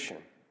condition?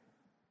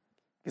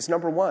 Because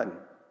number one,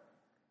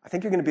 I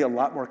think you're going to be a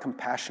lot more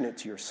compassionate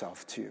to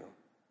yourself too.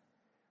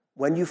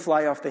 When you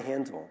fly off the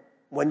handle,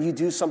 when you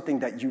do something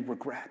that you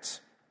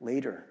regret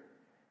later,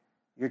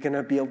 you're going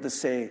to be able to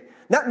say,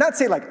 not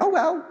say like, oh,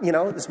 well,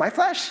 it's my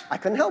flesh. I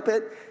couldn't help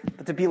it.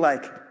 But to be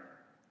like,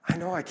 I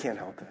know I can't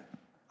help it.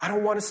 I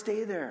don't want to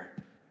stay there.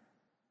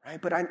 Right?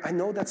 But I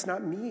know that's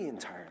not me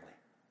entirely.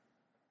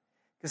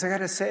 Because I got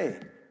to say,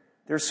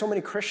 there are so many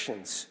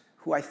Christians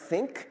who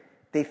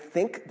they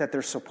think that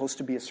they're supposed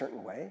to be a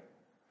certain way.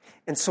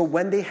 And so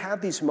when they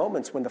have these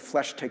moments when the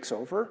flesh takes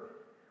over,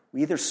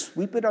 we either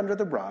sweep it under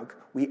the rug,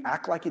 we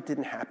act like it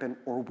didn't happen,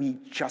 or we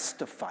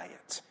justify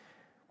it.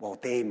 Well,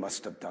 they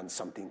must have done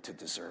something to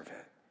deserve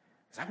it.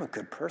 Because I'm a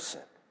good person,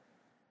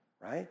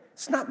 right?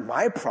 It's not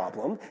my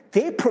problem.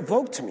 They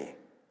provoked me.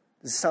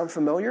 Does it sound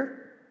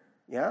familiar?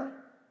 Yeah?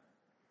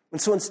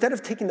 And so instead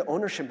of taking the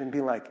ownership and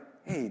being like,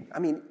 hey,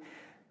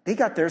 they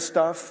got their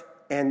stuff,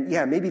 and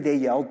yeah, maybe they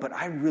yelled, but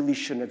I really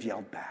shouldn't have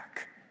yelled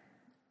back,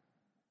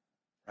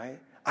 right?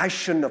 I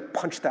shouldn't have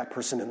punched that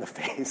person in the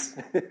face.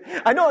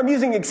 I know I'm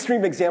using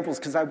extreme examples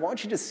because I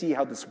want you to see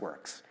how this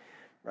works,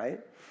 right?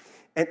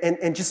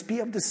 And just be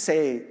able to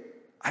say,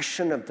 I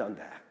shouldn't have done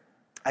that.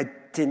 I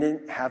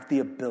didn't have the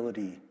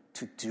ability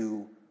to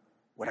do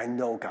what I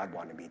know God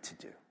wanted me to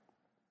do.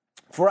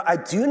 For I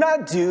do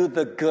not do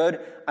the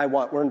good I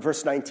want. We're in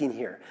verse 19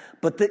 here.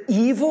 But the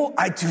evil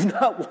I do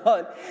not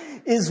want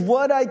is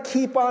what I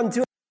keep on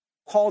doing.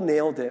 Paul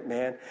nailed it,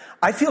 man.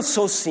 I feel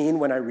so seen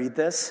when I read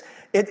this.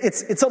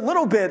 It's a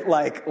little bit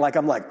like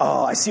I'm like,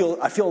 oh, I feel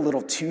a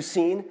little too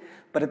seen.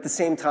 But at the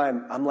same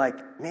time, I'm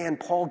like, man,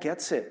 Paul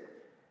gets it.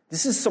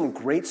 This is some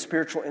great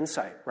spiritual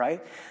insight,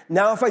 right?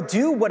 Now, if I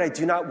do what I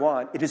do not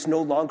want, it is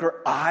no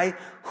longer I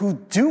who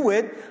do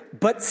it,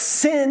 but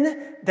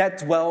sin that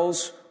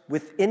dwells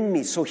within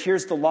me. So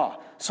here's the law.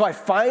 So I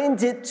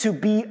find it to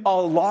be a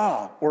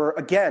law, or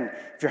again,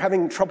 if you're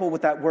having trouble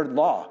with that word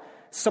law,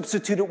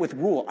 substitute it with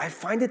rule. I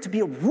find it to be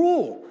a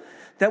rule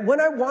that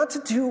when I want to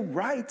do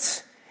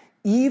right,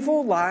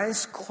 evil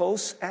lies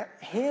close at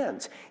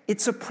hand.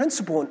 It's a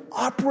principle, an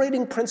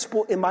operating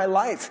principle in my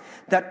life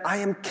that I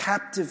am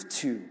captive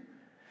to.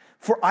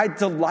 For I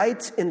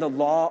delight in the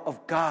law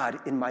of God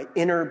in my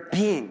inner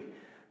being,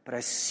 but I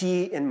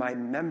see in my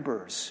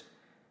members,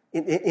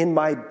 in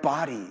my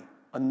body,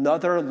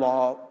 another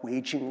law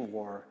waging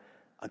war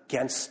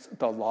against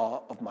the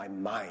law of my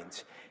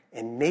mind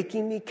and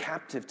making me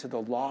captive to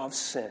the law of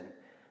sin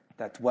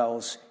that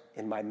dwells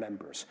in my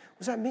members. What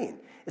does that mean?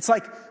 It's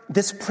like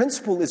this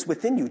principle is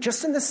within you,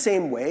 just in the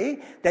same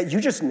way that you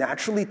just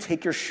naturally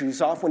take your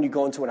shoes off when you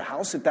go into a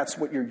house, if that's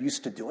what you're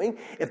used to doing,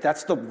 if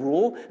that's the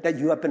rule that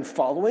you have been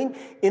following.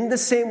 In the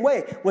same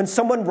way, when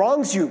someone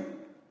wrongs you,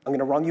 I'm going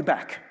to wrong you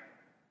back,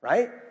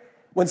 right?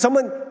 When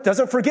someone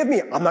doesn't forgive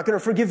me, I'm not going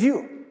to forgive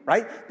you.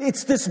 Right?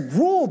 It's this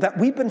rule that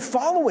we've been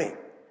following,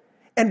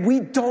 and we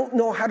don't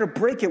know how to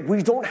break it.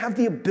 We don't have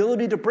the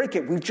ability to break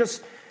it.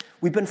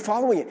 We've been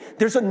following it.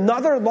 There's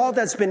another law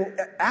that's been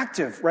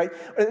active, right?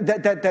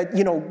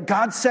 That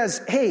God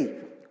says, hey,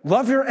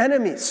 love your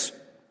enemies.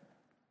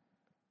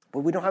 But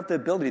we don't have the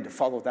ability to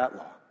follow that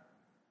law.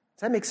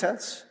 Does that make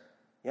sense?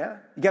 Yeah?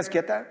 You guys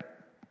get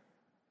that?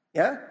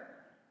 Yeah?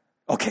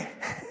 Okay.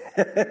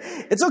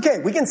 It's okay.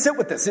 We can sit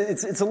with this.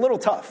 It's a little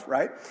tough,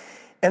 right?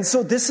 And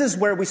so this is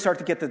where we start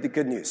to get the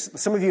good news.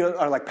 Some of you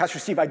are like, Pastor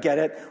Steve, I get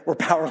it. We're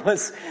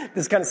powerless.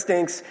 This kind of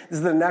stinks. This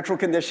is the natural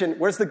condition.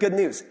 Where's the good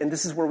news? And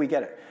this is where we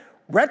get it.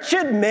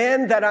 Wretched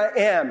man that I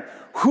am,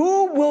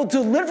 who will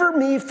deliver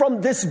me from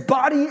this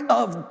body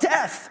of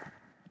death?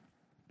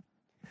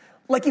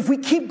 Like if we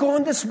keep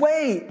going this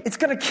way, it's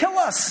going to kill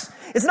us.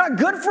 It's not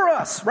good for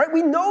us, right?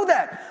 We know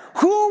that.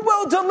 Who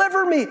will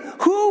deliver me?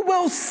 Who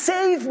will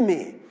save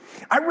me?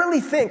 I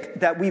really think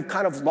that we've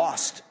kind of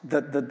lost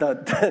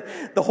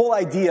the whole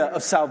idea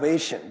of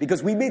salvation,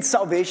 because we made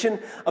salvation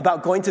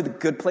about going to the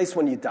good place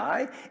when you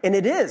die, and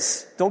it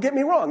is. Don't get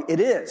me wrong, it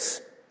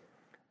is.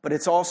 But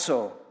it's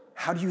also,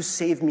 how do you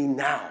save me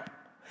now?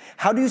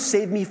 How do you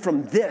save me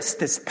from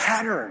this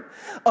pattern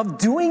of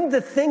doing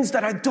the things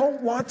that I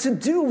don't want to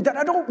do, that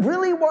I don't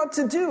really want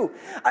to do?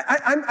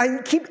 I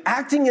keep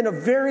acting in a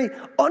very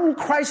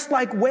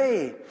un-Christ-like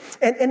way,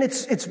 and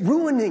it's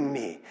ruining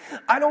me.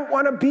 I don't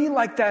want to be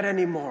like that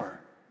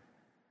anymore.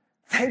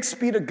 Thanks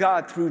be to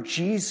God through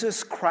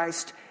Jesus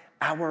Christ,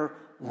 our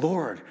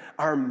Lord,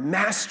 our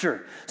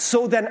Master,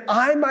 so then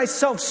I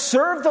myself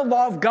serve the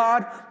law of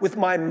God with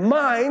my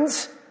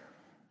mind,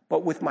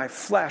 but with my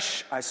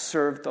flesh, I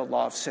serve the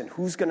law of sin.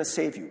 Who's going to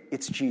save you?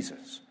 It's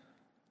Jesus,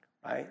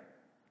 right?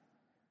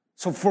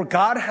 So for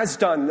God has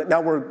done, now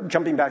we're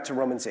jumping back to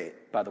Romans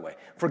 8, by the way.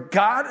 For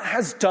God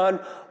has done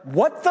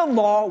what the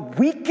law,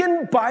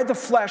 weakened by the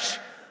flesh,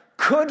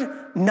 could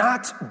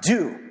not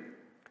do.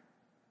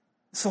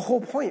 It's the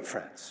whole point,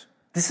 friends.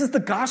 This is the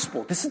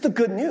gospel. This is the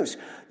good news.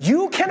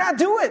 You cannot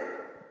do it.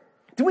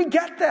 Do we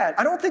get that?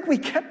 I don't think we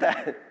get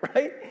that,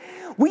 right?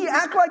 We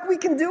act like we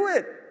can do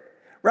it.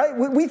 Right?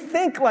 We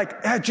think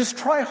like, just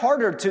try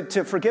harder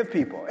to forgive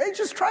people. Hey,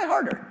 just try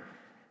harder.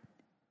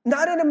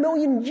 Not in a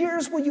million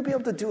years will you be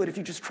able to do it if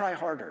you just try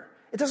harder.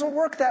 It doesn't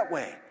work that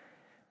way,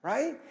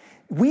 right?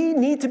 We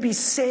need to be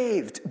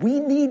saved. We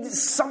need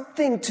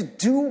something to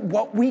do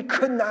what we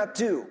could not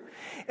do.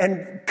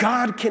 And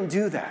God can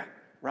do that,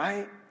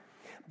 right?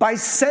 By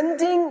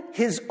sending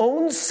his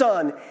own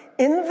son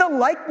in the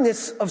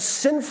likeness of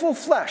sinful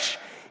flesh.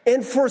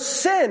 And for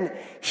sin,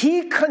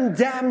 he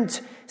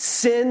condemned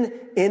sin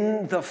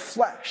in the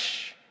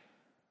flesh.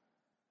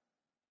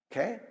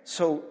 Okay?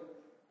 So,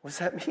 what does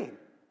that mean?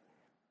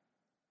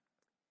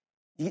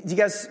 Do you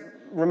guys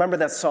remember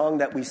that song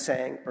that we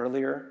sang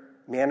earlier,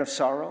 Man of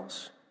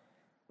Sorrows?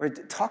 Where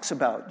it talks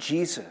about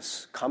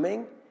Jesus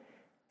coming,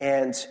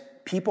 and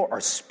people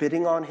are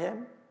spitting on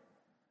him.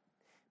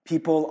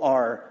 People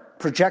are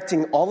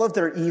projecting all of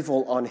their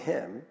evil on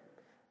him,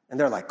 and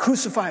they're like,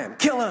 crucify him,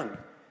 kill him,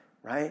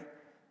 right?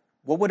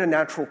 What would a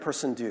natural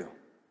person do?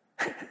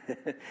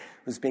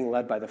 Who's being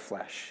led by the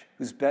flesh,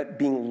 who's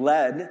being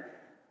led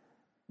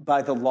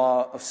by the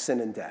law of sin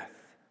and death.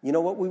 You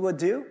know what we would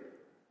do?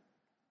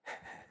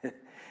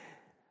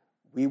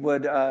 we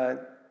would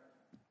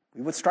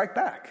strike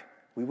back.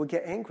 We would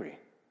get angry,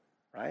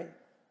 right?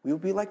 We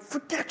would be like,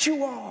 forget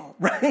you all,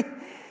 right?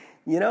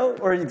 You know,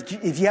 or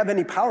if you have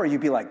any power, you'd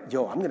be like,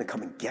 yo, I'm going to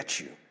come and get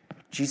you.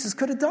 Jesus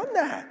could have done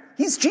that.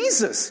 He's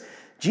Jesus.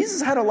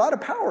 Jesus had a lot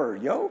of power,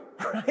 yo,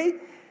 right?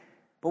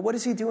 But what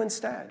does he do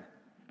instead?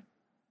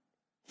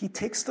 He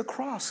takes the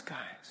cross,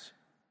 guys.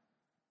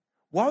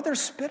 While they're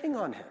spitting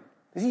on him.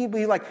 He'd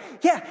be like,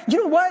 yeah, you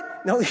know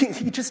what? No,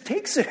 he just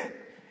takes it.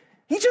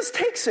 He just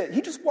takes it.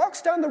 He just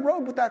walks down the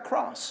road with that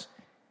cross.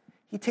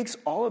 He takes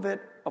all of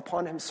it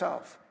upon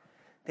himself.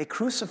 They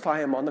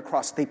crucify him on the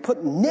cross. They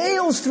put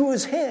nails through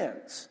his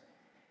hands.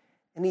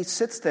 And he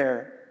sits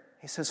there.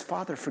 He says,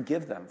 Father,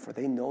 forgive them, for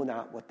they know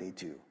not what they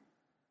do.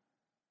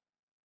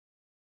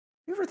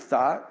 You ever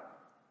thought,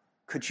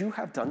 could you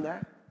have done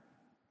that?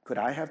 Could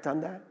I have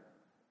done that?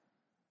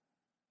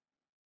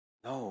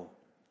 No,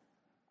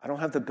 I don't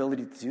have the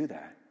ability to do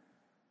that.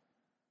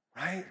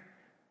 Right?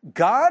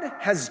 God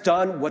has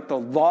done what the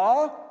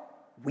law,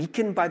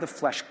 weakened by the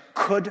flesh,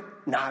 could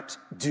not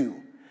do.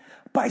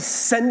 By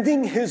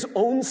sending his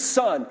own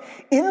son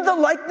in the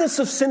likeness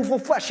of sinful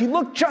flesh. He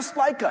looked just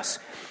like us.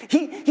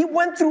 He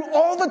went through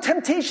all the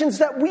temptations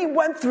that we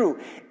went through.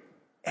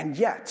 And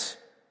yet,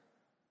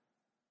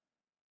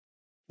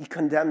 he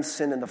condemned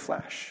sin in the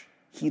flesh.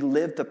 He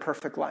lived a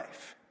perfect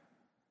life.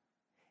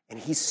 And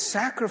he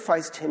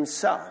sacrificed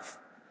himself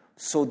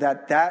so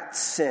that that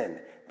sin,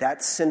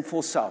 that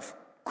sinful self,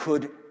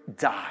 could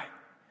die.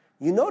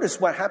 You notice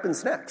what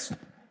happens next. It's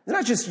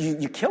not just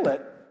you kill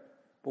it,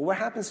 but what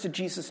happens to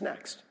Jesus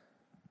next?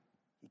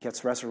 He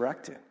gets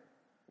resurrected.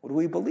 What do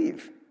we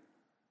believe?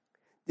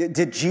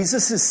 Did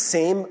Jesus'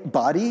 same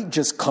body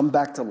just come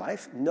back to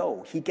life?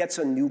 No, he gets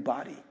a new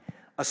body,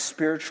 a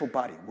spiritual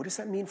body. What does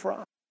that mean for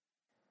us?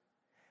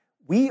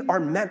 We are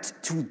meant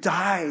to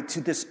die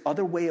to this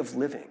other way of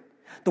living,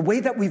 the way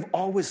that we've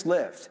always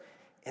lived,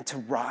 and to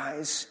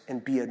rise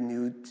and be a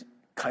new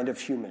kind of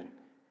human.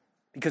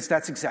 Because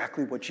that's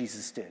exactly what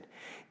Jesus did.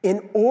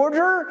 In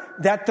order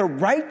that the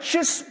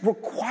righteous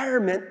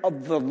requirement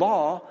of the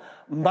law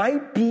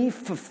might be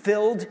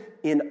fulfilled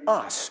in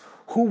us,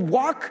 who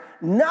walk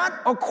not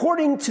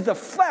according to the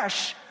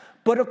flesh,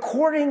 but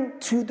according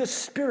to the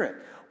Spirit.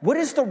 What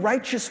is the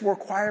righteous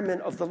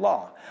requirement of the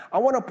law? I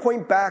want to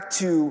point back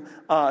to,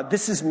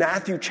 this is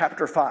Matthew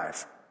chapter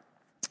 5.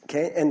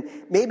 Okay, and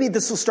maybe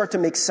this will start to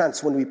make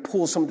sense when we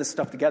pull some of this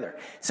stuff together.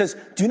 It says,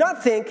 do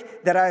not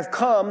think that I have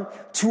come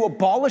to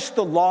abolish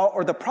the law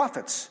or the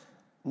prophets.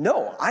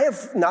 No, I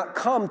have not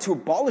come to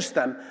abolish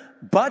them,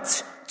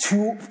 but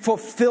to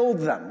fulfill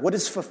them. What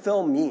does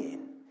fulfill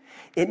mean?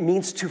 It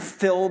means to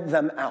fill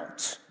them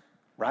out,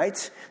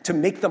 right? To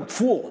make them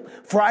full.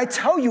 For I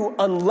tell you,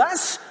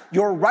 unless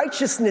your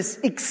righteousness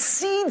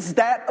exceeds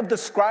that of the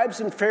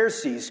scribes and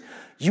Pharisees,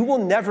 you will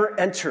never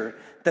enter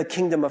the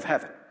kingdom of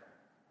heaven.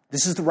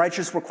 This is the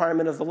righteous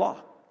requirement of the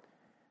law.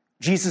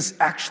 Jesus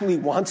actually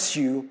wants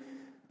you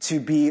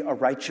to be a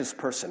righteous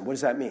person. What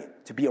does that mean?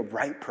 To be a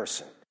right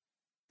person.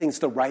 Things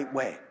the right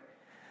way.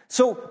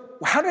 So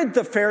how did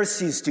the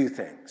Pharisees do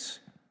things?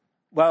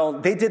 Well,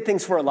 they did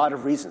things for a lot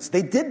of reasons.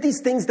 They did these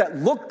things that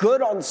look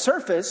good on the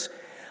surface,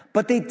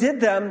 but they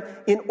did them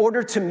in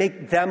order to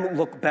make them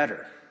look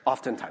better,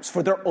 oftentimes,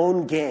 for their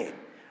own gain.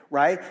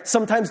 Right?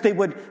 Sometimes they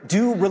would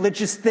do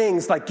religious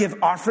things like give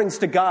offerings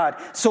to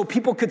God so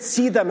people could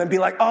see them and be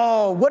like,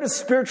 oh, what a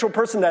spiritual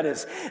person that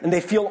is. And they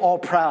feel all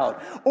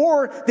proud.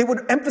 Or they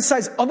would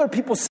emphasize other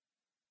people's,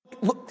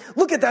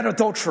 look at that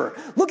adulterer.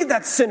 Look at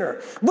that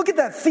sinner. Look at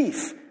that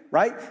thief.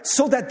 Right?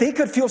 So that they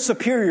could feel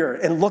superior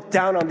and look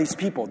down on these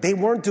people. They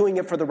weren't doing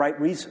it for the right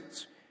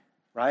reasons.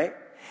 Right?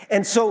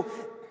 And so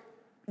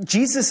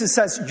Jesus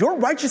says, your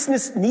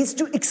righteousness needs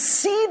to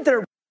exceed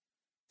their,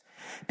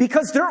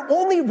 because they're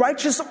only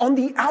righteous on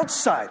the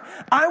outside.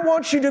 I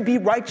want you to be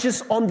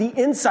righteous on the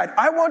inside.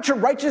 I want your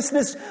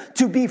righteousness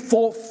to be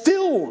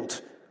fulfilled,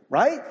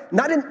 right?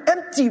 Not an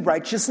empty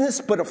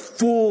righteousness, but a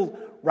full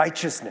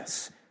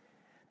righteousness.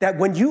 That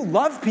when you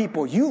love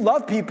people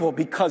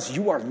because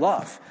you are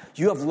love.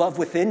 You have love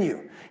within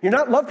you. You're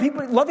not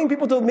loving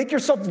people to make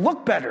yourself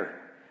look better,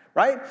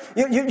 right?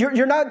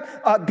 You're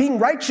not being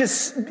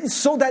righteous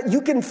so that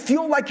you can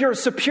feel like you're a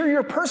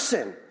superior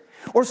person.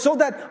 Or so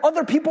that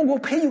other people will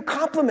pay you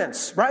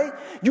compliments, right?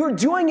 You're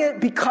doing it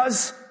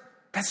because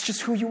that's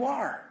just who you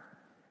are,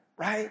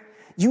 right?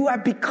 You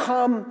have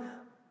become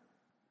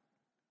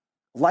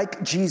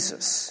like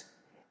Jesus.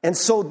 And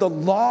so the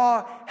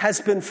law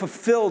has been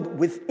fulfilled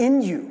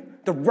within you.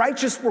 The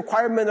righteous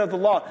requirement of the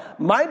law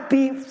might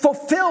be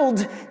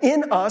fulfilled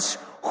in us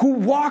who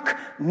walk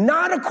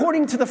not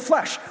according to the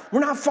flesh.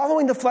 We're not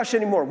following the flesh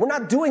anymore. We're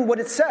not doing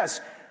what it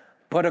says,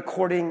 but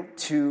according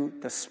to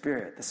the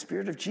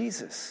Spirit of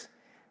Jesus,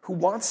 who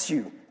wants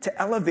you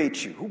to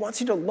elevate you, who wants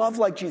you to love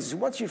like Jesus, who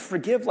wants you to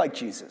forgive like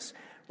Jesus,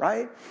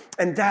 right?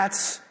 And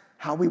that's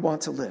how we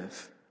want to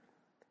live.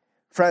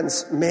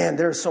 Friends, man,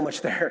 there's so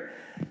much there,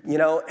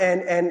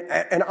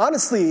 and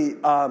honestly,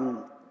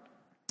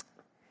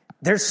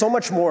 there's so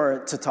much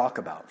more to talk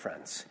about,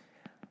 friends.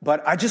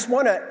 But I just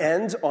want to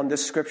end on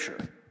this scripture.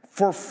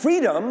 For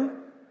freedom,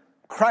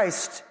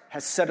 Christ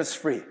has set us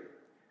free.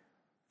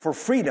 For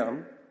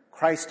freedom,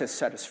 Christ has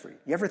set us free.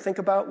 You ever think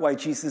about why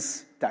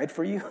Jesus died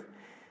for you?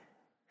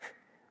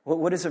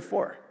 What is it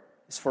for?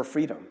 It's for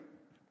freedom.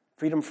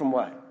 Freedom from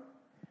what?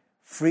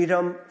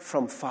 Freedom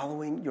from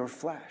following your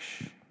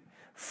flesh.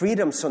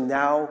 Freedom so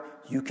now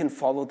you can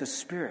follow the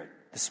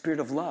Spirit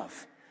of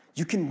love.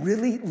 You can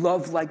really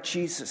love like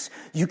Jesus.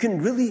 You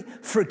can really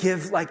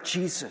forgive like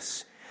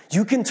Jesus.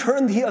 You can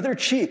turn the other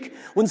cheek.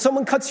 When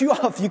someone cuts you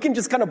off, you can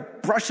just kind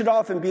of brush it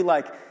off and be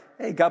like,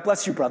 hey, God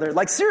bless you, brother.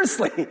 Like,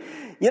 seriously,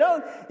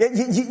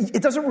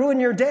 it doesn't ruin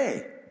your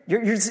day.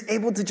 You're just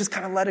able to just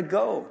kind of let it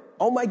go.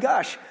 Oh my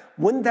gosh,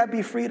 wouldn't that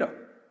be freedom?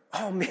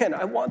 Oh man,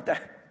 I want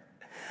that.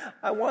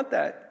 I want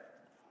that.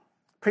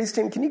 Praise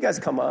team, can you guys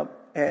come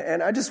up?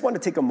 And I just want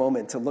to take a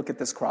moment to look at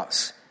this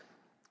cross.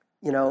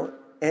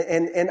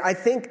 And I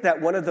think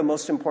that one of the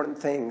most important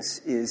things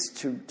is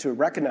to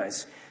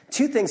recognize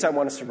two things I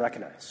want us to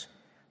recognize.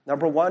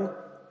 Number one,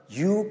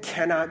 you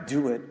cannot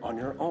do it on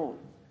your own.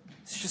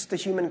 It's just the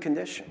human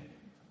condition.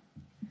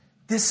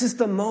 This is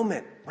the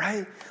moment,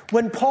 right?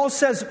 When Paul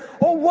says,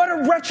 oh, what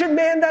a wretched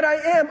man that I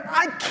am.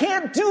 I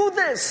can't do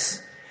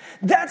this.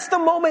 That's the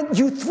moment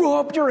you throw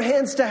up your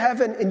hands to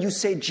heaven and you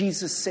say,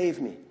 Jesus, save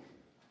me.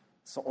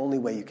 It's the only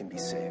way you can be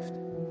saved.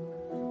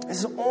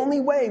 It's the only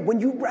way when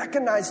you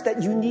recognize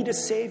that you need a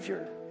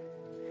Savior.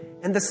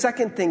 And the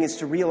second thing is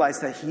to realize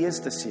that He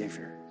is the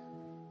Savior.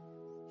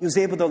 He was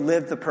able to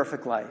live the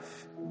perfect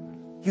life.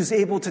 He was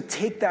able to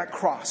take that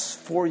cross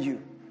for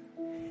you.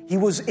 He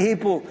was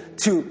able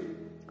to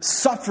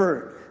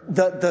suffer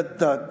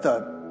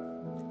the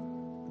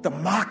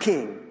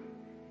mocking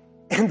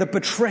and the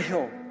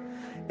betrayal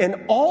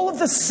and all of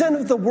the sin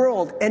of the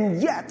world.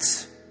 And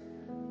yet,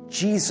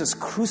 Jesus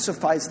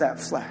crucifies that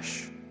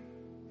flesh.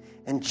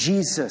 And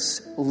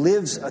Jesus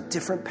lives a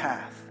different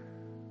path.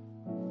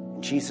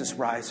 And Jesus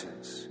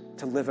rises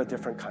to live a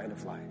different kind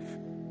of life.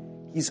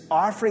 He's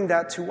offering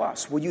that to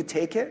us. Will you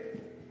take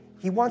it?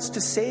 He wants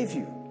to save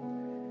you.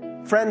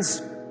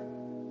 Friends,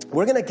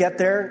 we're going to get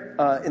there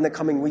in the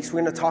coming weeks.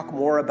 We're going to talk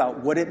more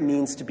about what it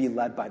means to be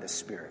led by the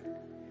Spirit.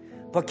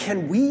 But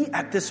can we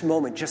at this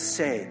moment just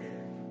say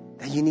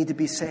that you need to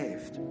be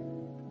saved?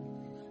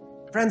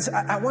 Friends,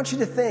 I want you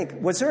to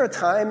think, was there a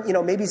time,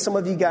 maybe some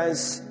of you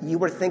guys, you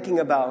were thinking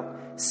about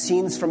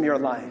scenes from your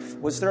life.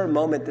 Was there a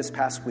moment this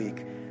past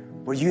week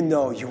where you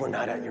were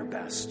not at your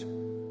best?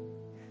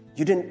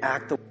 You didn't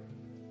act the way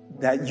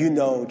that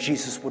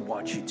Jesus would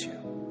want you to.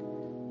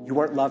 You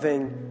weren't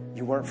loving,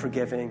 you weren't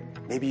forgiving.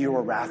 Maybe you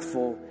were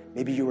wrathful.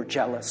 Maybe you were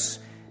jealous.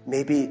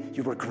 Maybe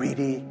you were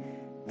greedy.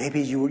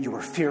 Maybe you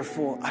were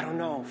fearful. I don't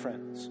know,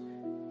 friends.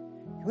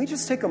 Can we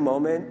just take a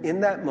moment,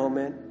 in that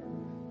moment,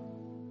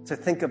 to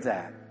think of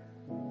that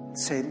and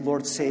say,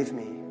 Lord, save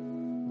me.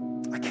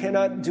 I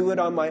cannot do it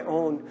on my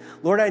own.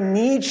 Lord, I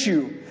need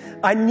you.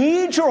 I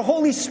need your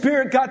Holy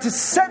Spirit, God, to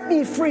set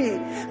me free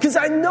because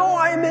I know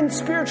I am in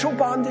spiritual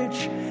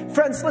bondage.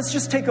 Friends, let's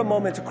just take a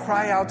moment to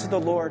cry out to the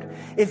Lord.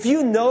 If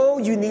you know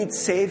you need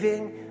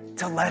saving,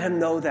 to let Him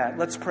know that.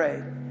 Let's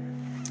pray.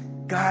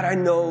 God, I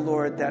know,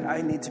 Lord, that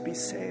I need to be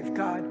saved.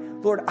 God,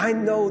 Lord, I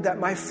know that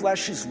my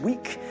flesh is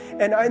weak,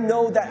 and I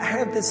know that I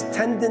have this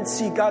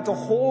tendency, God, to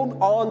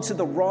hold on to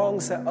the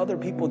wrongs that other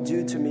people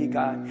do to me,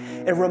 God.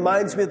 It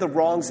reminds me of the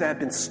wrongs that have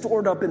been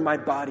stored up in my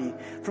body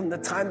from the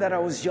time that I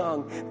was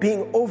young,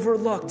 being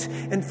overlooked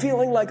and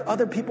feeling like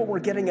other people were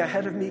getting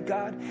ahead of me,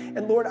 God.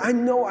 And Lord, I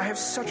know I have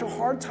such a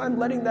hard time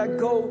letting that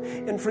go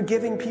and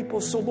forgiving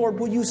people. So Lord,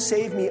 will you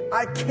save me?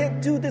 I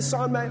can't do this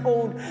on my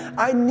own.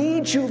 I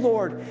need you,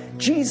 Lord.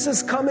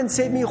 Jesus, come and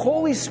save me.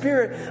 Holy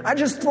Spirit, I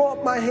just throw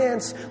up my hands.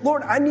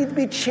 Lord, I need to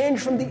be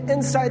changed from the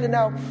inside and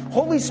out.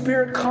 Holy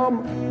Spirit,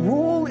 come,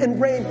 rule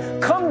and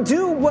reign. Come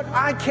do what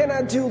I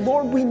cannot do.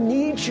 Lord, we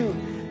need you.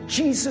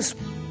 Jesus,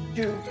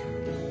 you.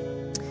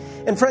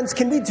 And friends,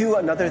 can we do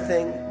another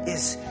thing?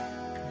 Is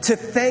to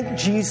thank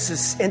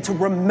Jesus and to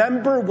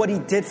remember what He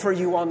did for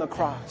you on the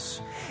cross.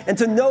 And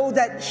to know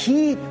that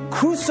He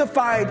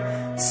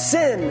crucified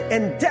sin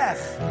and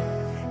death.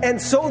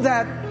 And so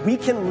that we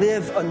can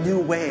live a new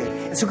way.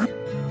 And so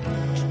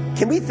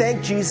can we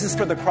thank Jesus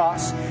for the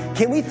cross?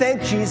 Can we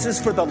thank Jesus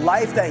for the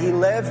life that He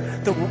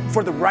lived,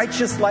 for the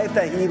righteous life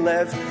that He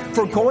lived,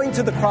 for going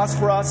to the cross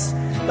for us?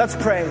 Let's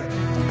pray.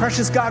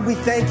 Precious God, we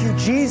thank you.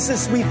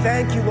 Jesus, we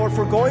thank you, Lord,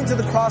 for going to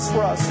the cross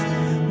for us.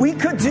 We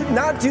could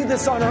not do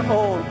this on our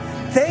own.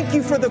 Thank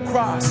you for the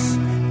cross.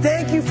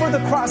 Thank you for the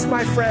cross,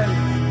 my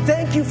friend.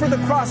 Thank you for the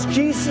cross,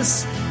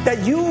 Jesus,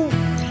 that you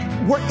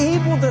were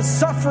able to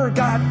suffer,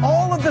 God,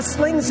 all of the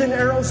slings and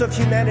arrows of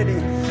humanity,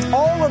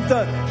 all of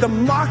the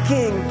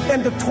mocking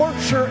and the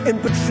torture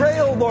and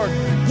betrayal, Lord.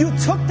 You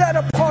took that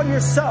upon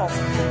yourself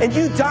and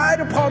you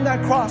died upon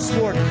that cross,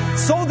 Lord,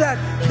 so that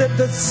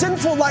the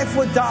sinful life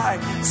would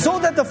die, so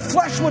that the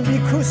flesh would be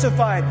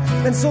crucified,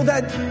 and so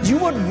that you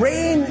would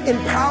reign in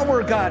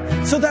power,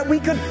 God, so that we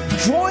could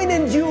join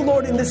in you,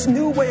 Lord, in this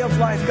new way of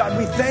life, God.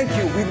 We thank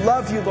you. We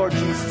love you, Lord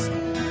Jesus.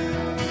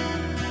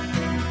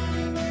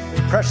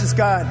 Precious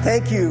God,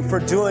 thank you for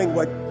doing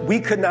what we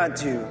could not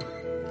do.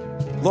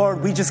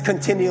 Lord, we just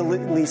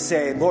continually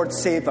say, Lord,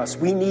 save us.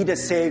 We need a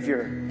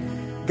Savior.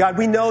 God,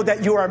 we know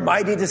that you are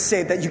mighty to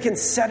save, that you can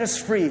set us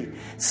free.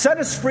 Set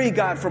us free,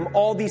 God, from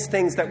all these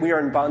things that we are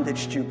in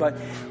bondage to. But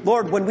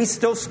Lord, when we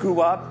still screw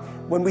up,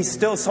 when we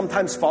still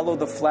sometimes follow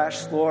the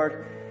flesh,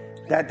 Lord,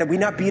 that we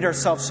not beat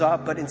ourselves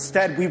up, but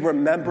instead we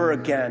remember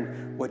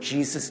again what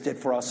Jesus did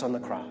for us on the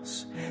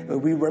cross.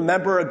 We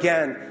remember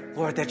again,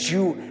 Lord, that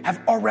you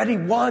have already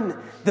won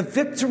the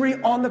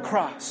victory on the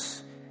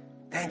cross.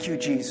 Thank you,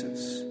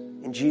 Jesus.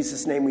 In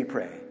Jesus' name we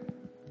pray.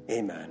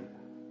 Amen.